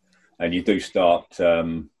changes, and you do start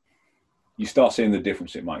seeing the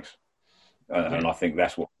difference it makes. And I think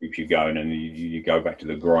that's what keeps you going, and you go back to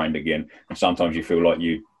the grind again. And sometimes you feel like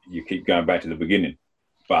you keep going back to the beginning,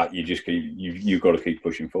 but you've got to keep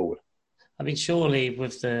pushing forward. I mean, surely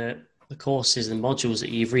with the courses and modules that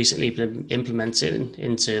you've recently been implementing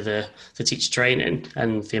into the teacher training,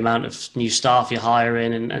 and the amount of new staff you're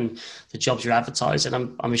hiring, and the jobs you're advertising,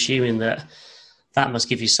 I'm assuming that must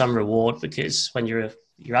give you some reward, because when you're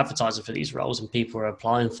advertising for these roles and people are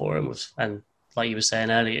applying for them, and like you were saying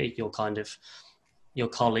earlier, your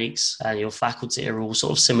colleagues and your faculty are all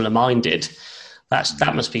sort of similar minded.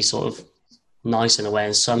 That must be sort of nice in a way,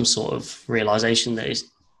 and some sort of realization that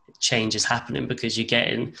change is happening because you're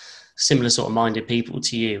getting similar sort of minded people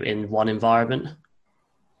to you in one environment.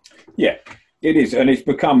 Yeah, it is. And it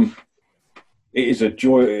is a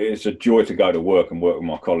joy. It's a joy to go to work and work with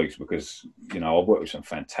my colleagues, because, I work with some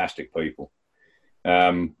fantastic people.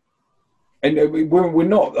 And we're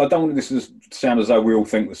not, I don't want this to sound as though we all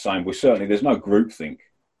think the same. There's no groupthink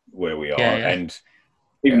where we are. Yeah. And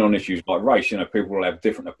even on issues like race, people will have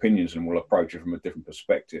different opinions and will approach it from a different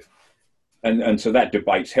perspective. And so that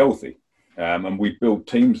debate's healthy. And we build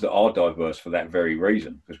teams that are diverse for that very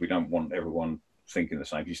reason, because we don't want everyone thinking the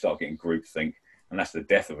same. You start getting groupthink, and that's the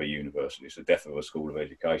death of a university. It's the death of a school of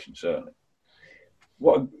education, certainly.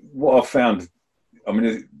 What I've found, I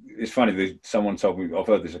mean, it's funny that someone told me, I've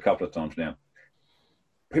heard this a couple of times now.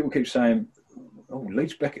 People keep saying,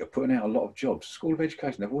 Leeds Beckett are putting out a lot of jobs. School of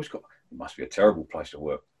Education, they've always got, it must be a terrible place to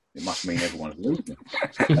work. It must mean everyone's leaving.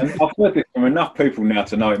 And I've heard this from enough people now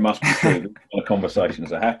to know it must be true. The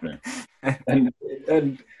conversations are happening. And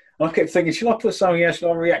I kept thinking, should I put something else?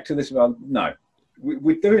 Should I react to this? Well, no.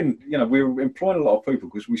 We're doing, we're employing a lot of people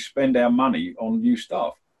because we spend our money on new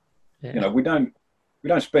staff. Yeah. We don't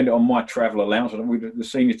spend it on my travel allowance. The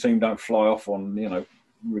senior team don't fly off on,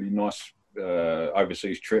 really nice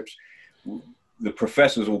overseas trips. The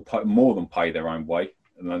professors will more than pay their own way,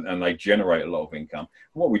 and they generate a lot of income.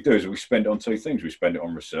 What we do is we spend it on two things. We spend it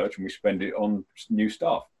on research, and we spend it on new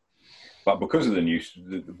staff. But because of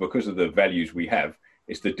the values we have,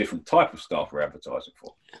 it's the different type of staff we're advertising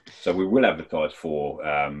for. So we will advertise for,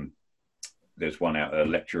 there's one out, a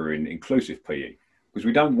lecturer in inclusive PE, because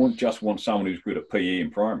we don't want someone who's good at PE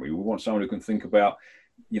in primary. We want someone who can think about,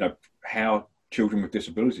 how children with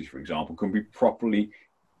disabilities, for example, can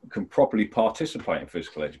properly participate in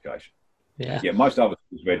physical education. Yeah. Most other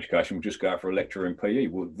schools of education will just go out for a lecturer in PE.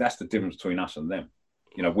 Well, that's the difference between us and them.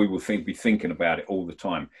 We will be thinking about it all the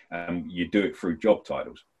time, and you do it through job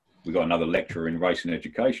titles. We've got another lecturer in race and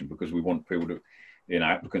education because we want people to,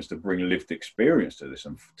 applicants to bring lived experience to this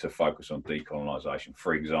and to focus on decolonisation,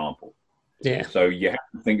 for example. Yeah. So you have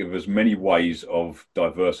to think of as many ways of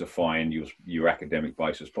diversifying your academic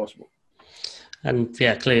base as possible. And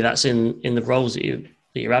clearly that's in the roles that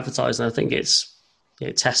you're advertising. I think it's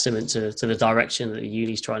a testament to the direction that the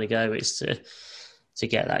uni's trying to go, is to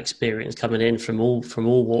get that experience coming in from all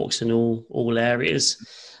walks and all areas.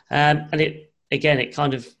 And it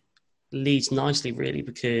kind of leads nicely, really,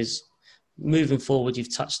 because moving forward,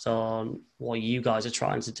 you've touched on what you guys are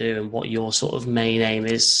trying to do and what your sort of main aim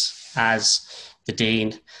is as the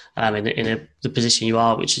dean, in the position you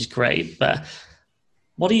are, which is great. But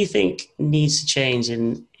what do you think needs to change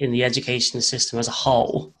in the education system as a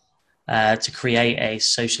whole to create a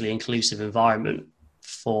socially inclusive environment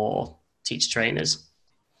for teacher trainers?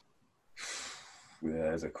 Yeah,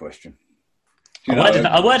 there's a question.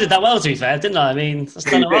 I worded that well, to be fair, didn't I? I mean, that's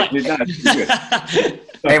done it right.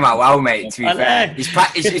 Came out well, mate, to be fair.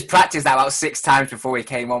 He's practiced that about 6 times before he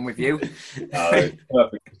came on with you.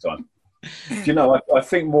 Perfect time. Do you know, I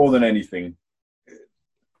think more than anything,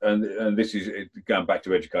 and this is going back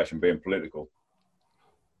to education being political,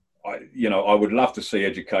 I would love to see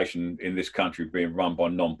education in this country being run by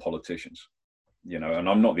non-politicians. And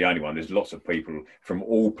I'm not the only one. There's lots of people from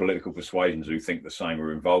all political persuasions who think the same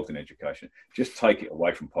are involved in education. Just take it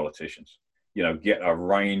away from politicians. Get a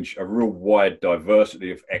real wide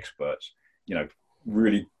diversity of experts,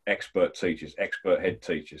 really expert teachers, expert head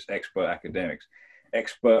teachers, expert academics,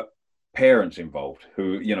 expert parents involved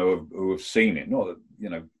who have seen it,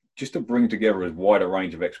 just to bring together as wide a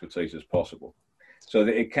range of expertise as possible. So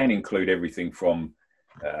that it can include everything from,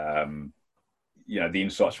 the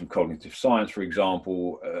insights from cognitive science, for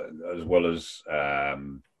example, as well as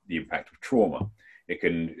the impact of trauma. It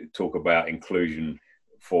can talk about inclusion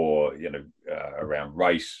for, around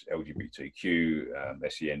race, LGBTQ,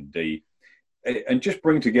 SEND, and just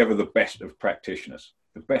bring together the best of practitioners,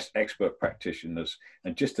 the best expert practitioners,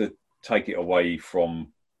 and just to take it away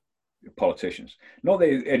from politicians. Not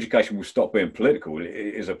that education will stop being political, it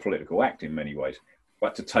is a political act in many ways,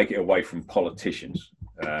 but to take it away from politicians,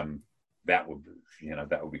 that would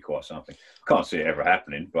be quite something. Can't see it ever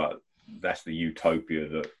happening, but that's the utopia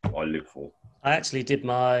that I live for. I actually did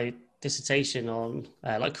my dissertation on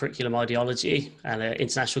curriculum ideology and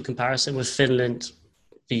international comparison with Finland,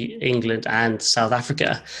 England and South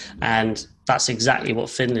Africa. And that's exactly what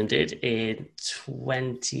Finland did in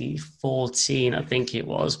 2014, I think it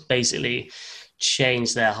was. Basically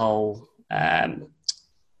changed their whole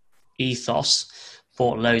ethos,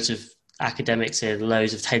 brought loads of academics in,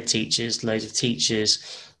 loads of head teachers, loads of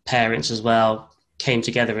teachers, parents as well, came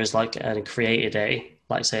together as and created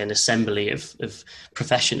an assembly of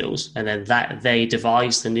professionals, and then that they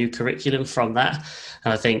devised the new curriculum from that.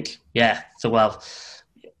 And I think,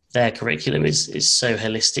 their curriculum is so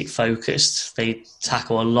holistic focused. They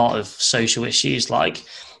tackle a lot of social issues like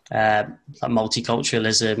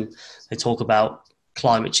multiculturalism. They talk about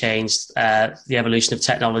climate change, the evolution of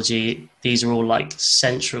technology. These are all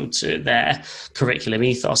central to their curriculum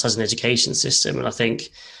ethos as an education system. And I think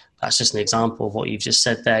that's just an example of what you've just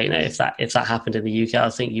said there. If that happened in the UK, I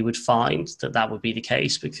think you would find that would be the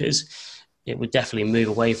case, because it would definitely move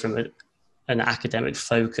away from an academic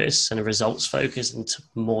focus and a results focus and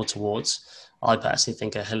more towards, I personally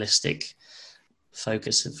think, a holistic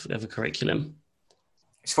focus of a curriculum.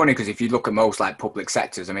 It's funny because if you look at most public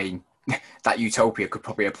sectors, I mean, that utopia could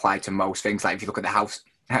probably apply to most things. If you look at the house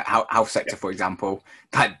sector, for example,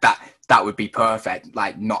 that would be perfect.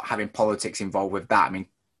 Not having politics involved with that. I mean,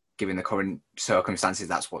 given the current circumstances,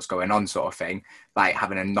 that's what's going on, sort of thing.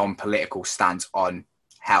 Having a non-political stance on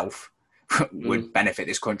health would benefit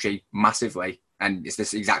this country massively. And it's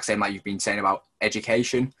this exact same you've been saying about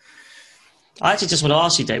education. I actually just want to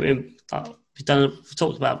ask you, Damien, we've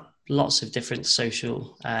talked about lots of different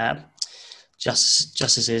social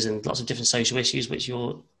justices and lots of different social issues which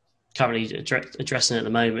you're currently addressing at the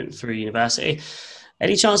moment through university.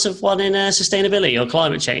 Any chance of one in sustainability or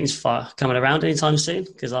climate change coming around anytime soon?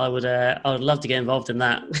 Because I would love to get involved in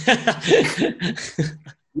that.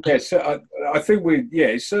 Yes, I think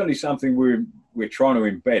it's certainly something we're trying to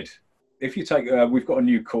embed. If you take, we've got a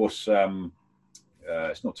new course.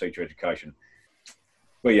 It's not teacher education,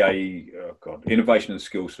 but innovation and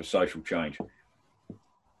skills for social change.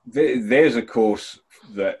 There's a course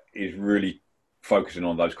that is really focusing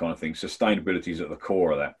on those kind of things. Sustainability is at the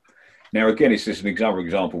core of that. Now, again, it's just an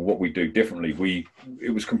example of what we do differently. It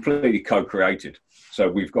was completely co-created. So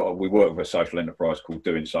we work with a social enterprise called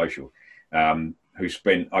Doing Social, who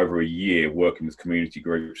spent over a year working with community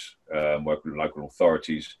groups, working with local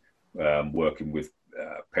authorities, working with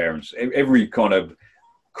parents, every kind of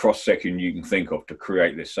cross-section you can think of to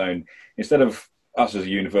create this. So instead of us as a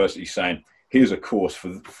university saying, here's a course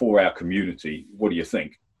for our community, what do you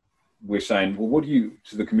think? We're saying, well,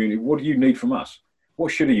 to the community, what do you need from us?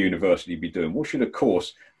 What should a university be doing? What should a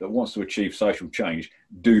course that wants to achieve social change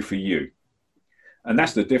do for you? And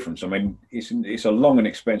that's the difference. I mean, it's a long and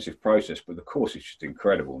expensive process, but the course is just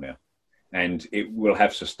incredible now. And it will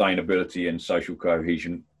have sustainability and social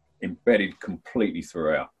cohesion embedded completely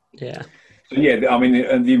throughout. Yeah. So, I mean,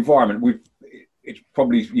 and the environment,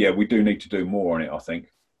 we do need to do more on it, I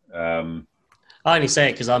think. I only say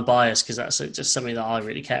it because I'm biased, because that's just something that I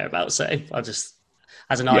really care about. So I just,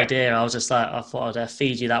 as an idea, I was just I thought I'd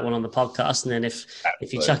feed you that one on the podcast, and then if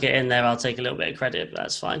you chuck it in there, I'll take a little bit of credit, but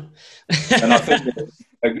that's fine. And I think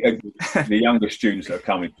the younger students that are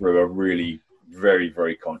coming through are really very,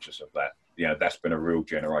 very conscious of that. that's been a real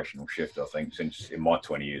generational shift, I think, since in my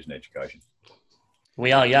 20 years in education.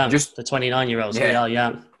 We are young. Just the 29-year-olds. We are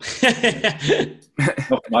young.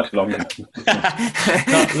 Not much longer.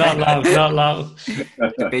 not long.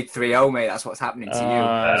 The big 3-0, mate. That's what's happening to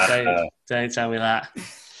you. Don't tell me that.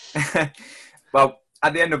 Well,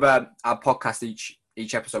 at the end of our podcast,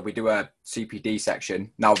 each episode, we do a CPD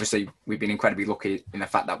section. Now, obviously, we've been incredibly lucky in the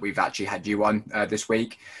fact that we've actually had you on this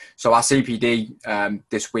week. So our CPD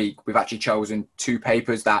this week, we've actually chosen 2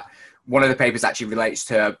 papers that one of the papers actually relates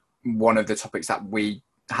to one of the topics that we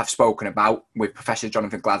have spoken about with Professor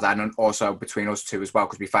Jonathan Glassard, and also between us two as well,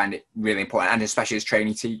 because we find it really important, and especially as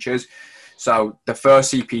trainee teachers. So the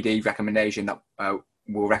first CPD recommendation that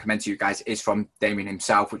we'll recommend to you guys is from Damien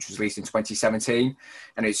himself, which was released in 2017,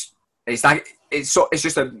 and it's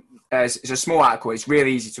just a small article. It's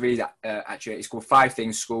really easy to read. Actually, it's called 5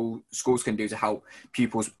 Things Schools Can Do to Help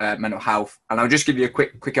Pupils' Mental Health, and I'll just give you a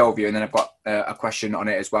quick overview, and then I've got a question on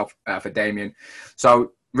it as well for Damien.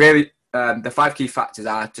 So really, the 5 key factors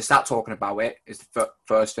are to start talking about it is the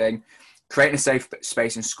first thing. Creating a safe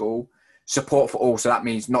space in school. Support for all, so that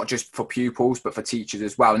means not just for pupils but for teachers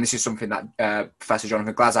as well. And this is something that Professor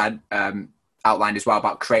Jonathan Glassard outlined as well,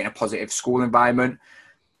 about creating a positive school environment.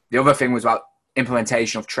 The other thing was about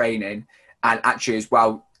implementation of training, and actually as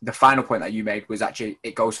well, the final point that you made was actually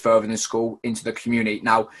it goes further than school into the community.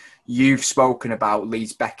 Now, you've spoken about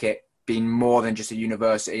Leeds Beckett being more than just a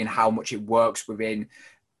university and how much it works within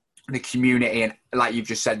the community, and like you've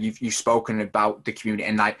just said, you've spoken about the community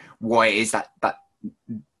and like what it is that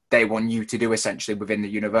they want you to do essentially within the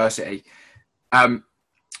university.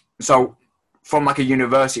 So from like a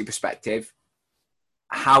university perspective,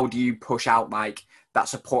 how do you push out like that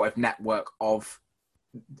supportive network of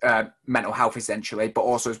mental health essentially, but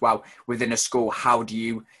also as well within a school, how do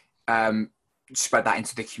you spread that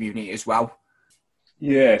into the community as well?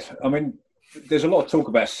 Yes, I mean, there's a lot of talk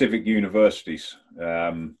about civic universities,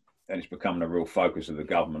 and it's becoming a real focus of the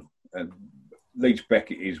government. And Leeds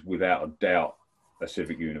Beckett is without a doubt a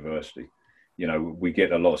civic university. You know, we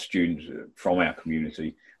get a lot of students from our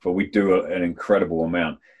community, but we do an incredible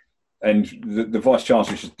amount. And the Vice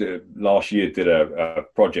Chancellor last year did a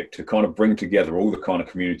project to kind of bring together all the kind of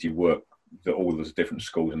community work that all those different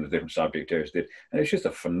schools and the different subject areas did. And it's just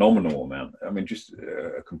a phenomenal amount. I mean, just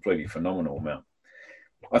a completely phenomenal amount.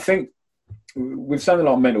 I think with something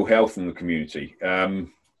like mental health in the community,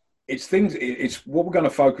 it's what we're going to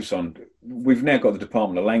focus on. We've now got the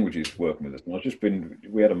Department of Languages working with us. And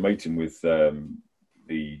we had a meeting with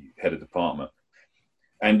the head of department,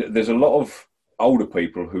 and there's a lot of older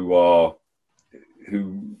people who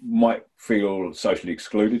might feel socially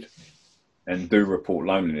excluded and do report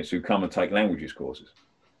loneliness, who come and take languages courses.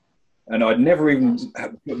 And I'd never even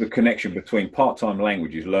put the connection between part-time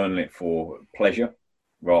languages, learning it for pleasure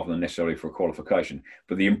rather than necessarily for a qualification,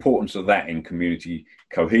 but the importance of that in community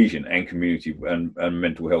cohesion and community and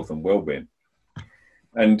mental health and well-being.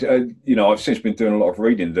 And, I've since been doing a lot of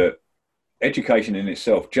reading that education in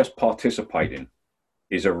itself, just participating,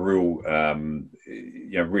 is a real,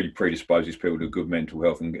 really predisposes people to good mental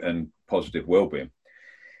health and positive well-being.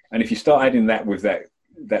 And if you start adding that with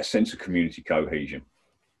that sense of community cohesion,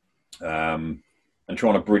 and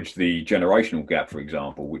trying to bridge the generational gap, for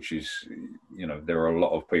example, which is, there are a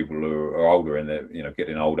lot of people who are older and they're,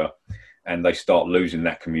 getting older, and they start losing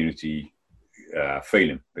that community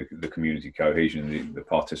feeling, the community cohesion and the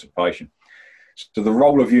participation. So the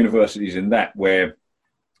role of universities in that, where,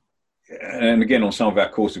 and again, on some of our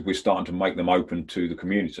courses, we're starting to make them open to the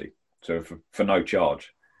community, so for no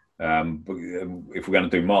charge. But if we're going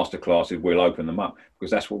to do master classes, we'll open them up,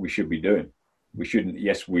 because that's what we should be doing. We shouldn't,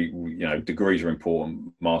 yes, we degrees are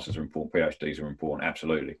important, masters are important, PhDs are important,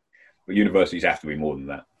 absolutely. But universities have to be more than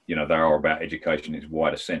that. They are about education in its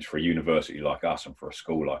wider sense for a university like us and for a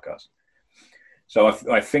school like us. So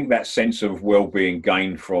I think that sense of well-being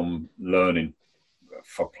gained from learning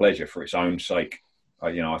for pleasure, for its own sake,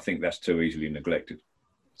 I think that's too easily neglected.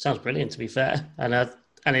 Sounds brilliant, to be fair. And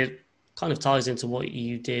it kind of ties into what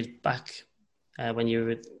you did back when you were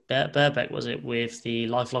with Birkbeck, was it, with the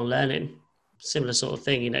lifelong learning? Similar sort of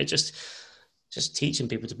thing, just teaching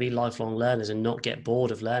people to be lifelong learners and not get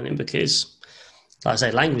bored of learning, because, like I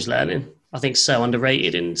say, language learning, I think, so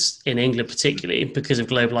underrated in England, particularly because of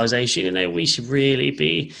globalization. We should really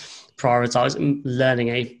be prioritizing learning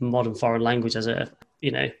a modern foreign language as a,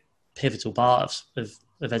 pivotal part of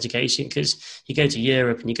education, because you go to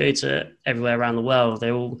Europe and you go to everywhere around the world,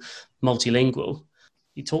 they're all multilingual.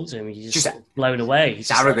 You talk to them, you're just blown away.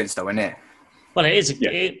 It's arrogance, though, isn't it? Well, it is,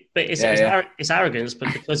 it's arrogance,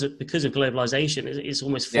 but because of globalization, it's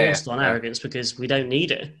almost forced on arrogance, because we don't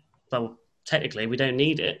need it. But technically we don't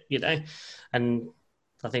need it, and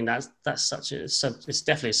I think that's it's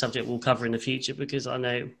definitely a subject we'll cover in the future, because I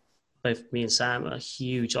know both me and Sam are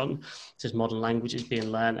huge on just modern languages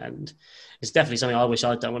being learned, and it's definitely something I wish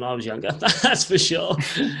I'd done when I was younger. That's for sure.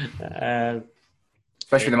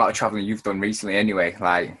 Especially the amount of traveling you've done recently anyway,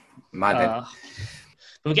 like mad.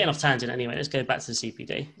 But we're getting off tangent anyway. Let's go back to the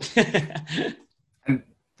CPD. And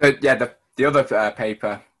the other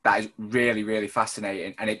paper that is really, really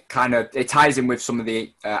fascinating, and it ties in with some of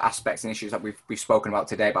the aspects and issues that we've spoken about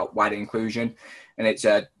today about wider inclusion, and it's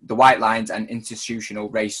the white lines and institutional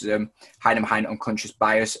racism hiding behind unconscious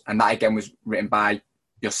bias, and that again was written by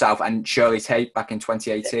yourself and Shirley Tate back in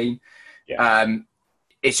 2018. Yeah.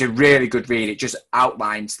 It's a really good read. It just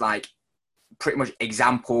outlines like pretty much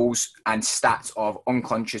examples and stats of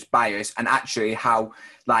unconscious bias, and actually how,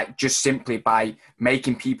 like, just simply by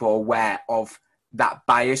making people aware of that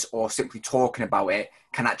bias or simply talking about it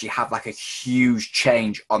can actually have like a huge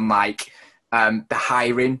change on like the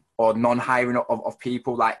hiring or non-hiring of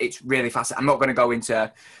people. Like, it's really fascinating. I'm not going to go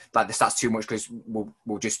into like the stats too much because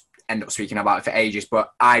we'll just end up speaking about it for ages,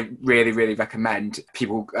 but I really, really recommend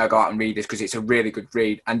people go out and read this because it's a really good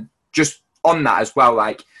read. And just on that as well,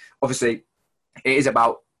 like, obviously it is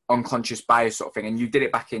about unconscious bias sort of thing, and you did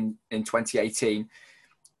it back in 2018.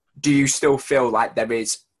 Do you still feel like there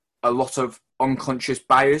is a lot of unconscious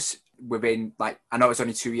bias within, like, I know it's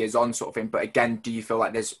only 2 years on sort of thing, but again, do you feel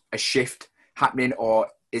like there's a shift happening, or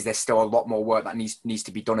is there still a lot more work that needs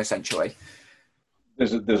to be done essentially?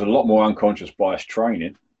 There's a lot more unconscious bias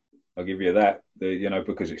training. I'll give you that,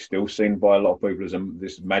 because it's still seen by a lot of people as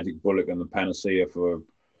this magic bullet and the panacea for,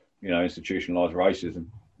 institutionalized racism.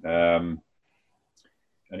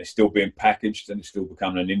 And it's still being packaged, and it's still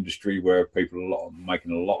becoming an industry where people are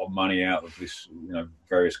making a lot of money out of this,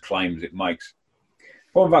 various claims it makes.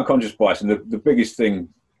 Problem with unconscious bias, and the biggest thing,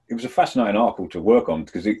 it was a fascinating article to work on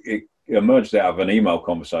because it emerged out of an email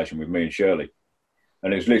conversation with me and Shirley.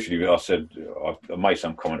 And it was literally, I made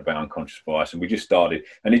some comment about unconscious bias, and we just started,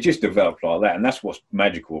 and it just developed like that. And that's what's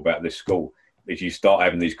magical about this school, is you start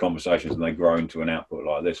having these conversations and they grow into an output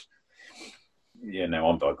like this. Yeah, no,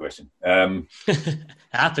 I'm digressing. It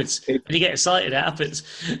happens. When you get excited, it happens.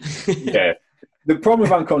 Yeah. The problem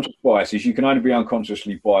with unconscious bias is you can only be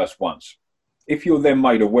unconsciously biased once. If you're then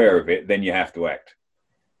made aware of it, then you have to act.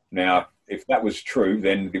 Now, if that was true,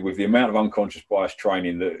 then with the amount of unconscious bias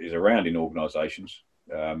training that is around in organisations,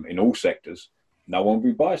 in all sectors, no one will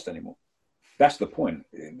be biased anymore. That's the point.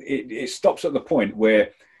 It stops at the point where,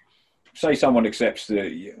 say someone accepts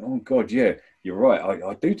that, oh God, yeah, you're right,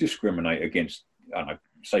 I do discriminate against, I don't know,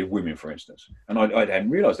 say women, for instance. And I hadn't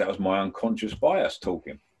realised that was my unconscious bias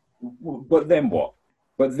talking. But then what?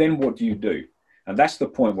 But then what do you do? And that's the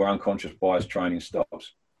point where unconscious bias training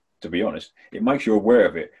stops, to be honest. It makes you aware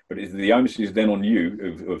of it, but the onus is then on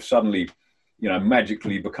you of suddenly,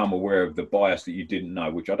 magically become aware of the bias that you didn't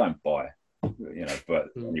know, which I don't buy, but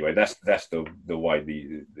anyway, that's the way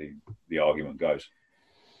the argument goes.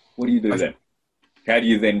 What do you do then? How do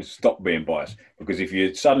you then stop being biased? Because if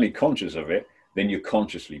you're suddenly conscious of it, then you're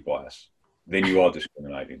consciously biased. Then you are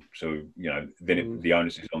discriminating. So, then the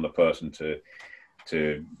onus is on the person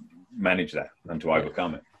to manage that and to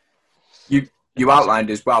overcome it. You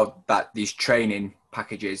outlined as well that these training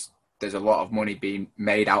packages, there's a lot of money being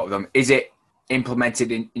made out of them. Is it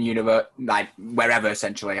implemented in like wherever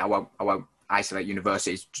essentially? I won't isolate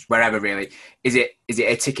universities, just wherever really. Is it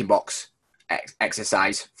a ticking box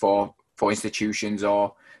exercise for institutions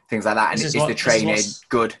or things like that? And is the training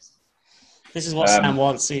good? This is what Sam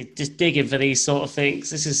wants. He's just digging for these sort of things.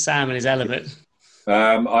 This is Sam and his element.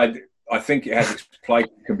 I think it has its place.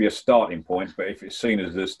 It can be a starting point, but if it's seen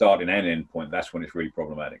as the starting and end point, that's when it's really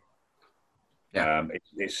problematic. Yeah.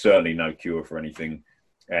 It's certainly no cure for anything.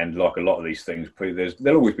 And like a lot of these things,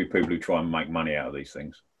 there'll always be people who try and make money out of these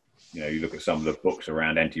things. You look at some of the books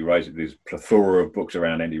around anti-racism, there's a plethora of books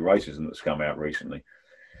around anti-racism that's come out recently.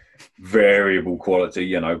 Variable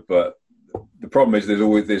quality, but the problem is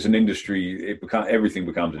there's an industry, everything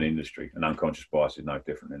becomes an industry, and unconscious bias is no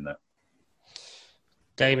different in that.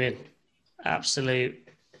 Damien, absolute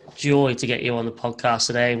joy to get you on the podcast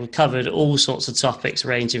today. We've covered all sorts of topics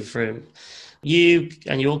ranging from you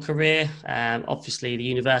and your career, obviously the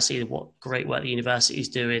university, what great work the university is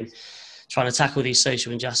doing, trying to tackle these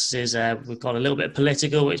social injustices. We've got a little bit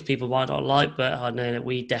political, which people might not like, but I know that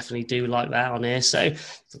we definitely do like that on here. So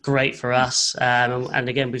great for us. And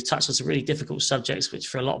again, we've touched on some really difficult subjects, which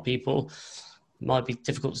for a lot of people might be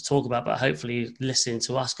difficult to talk about, but hopefully listening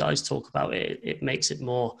to us guys talk about it, it makes it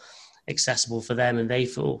more accessible for them, and they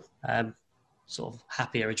feel sort of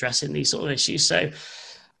happier addressing these sort of issues. So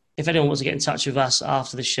if anyone wants to get in touch with us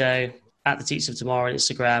after the show, at the Teachers of Tomorrow on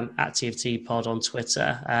Instagram, at TFT Pod on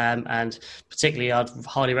Twitter. And particularly, I'd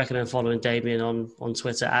highly recommend following Damien on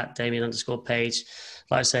Twitter at Damien_Page.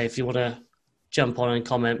 Like I say, if you want to jump on and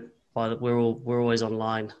comment, we're always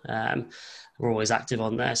online. We're always active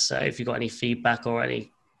on there. So if you've got any feedback or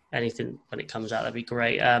anything when it comes out, that'd be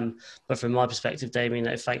great. But from my perspective,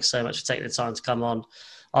 Damien, thanks so much for taking the time to come on.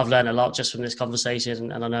 I've learned a lot just from this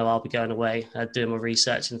conversation, and I know I'll be going away doing my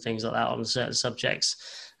research and things like that on certain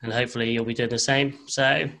subjects. And hopefully you'll be doing the same.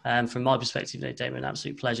 So from my perspective, Damien,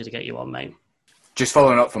 absolute pleasure to get you on, mate. Just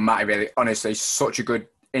following up from Matty, really, honestly, such a good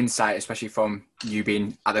insight, especially from you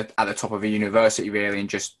being at the top of a university, really, and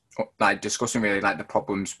just like discussing really like the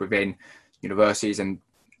problems within universities and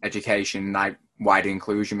education, like wider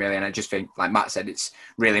inclusion, really. And I just think, like Matt said, it's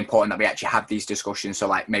really important that we actually have these discussions. So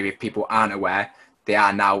like maybe if people aren't aware, they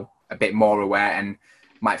are now a bit more aware and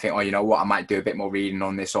might think, oh, you know what, I might do a bit more reading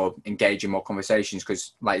on this or engage in more conversations,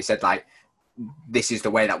 because like you said, like this is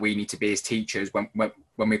the way that we need to be as teachers when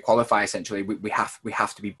we qualify. Essentially, we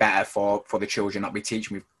have to be better for the children that we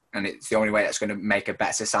teach, and it's the only way that's going to make a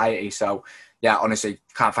better society. So yeah, honestly,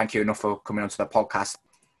 can't thank you enough for coming onto the podcast.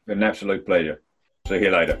 An absolute pleasure. See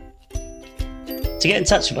you later. To get in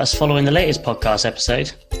touch with us following the latest podcast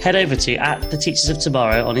episode, head over to @the Teachers of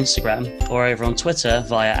Tomorrow on Instagram or over on Twitter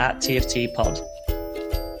via @TFT Pod.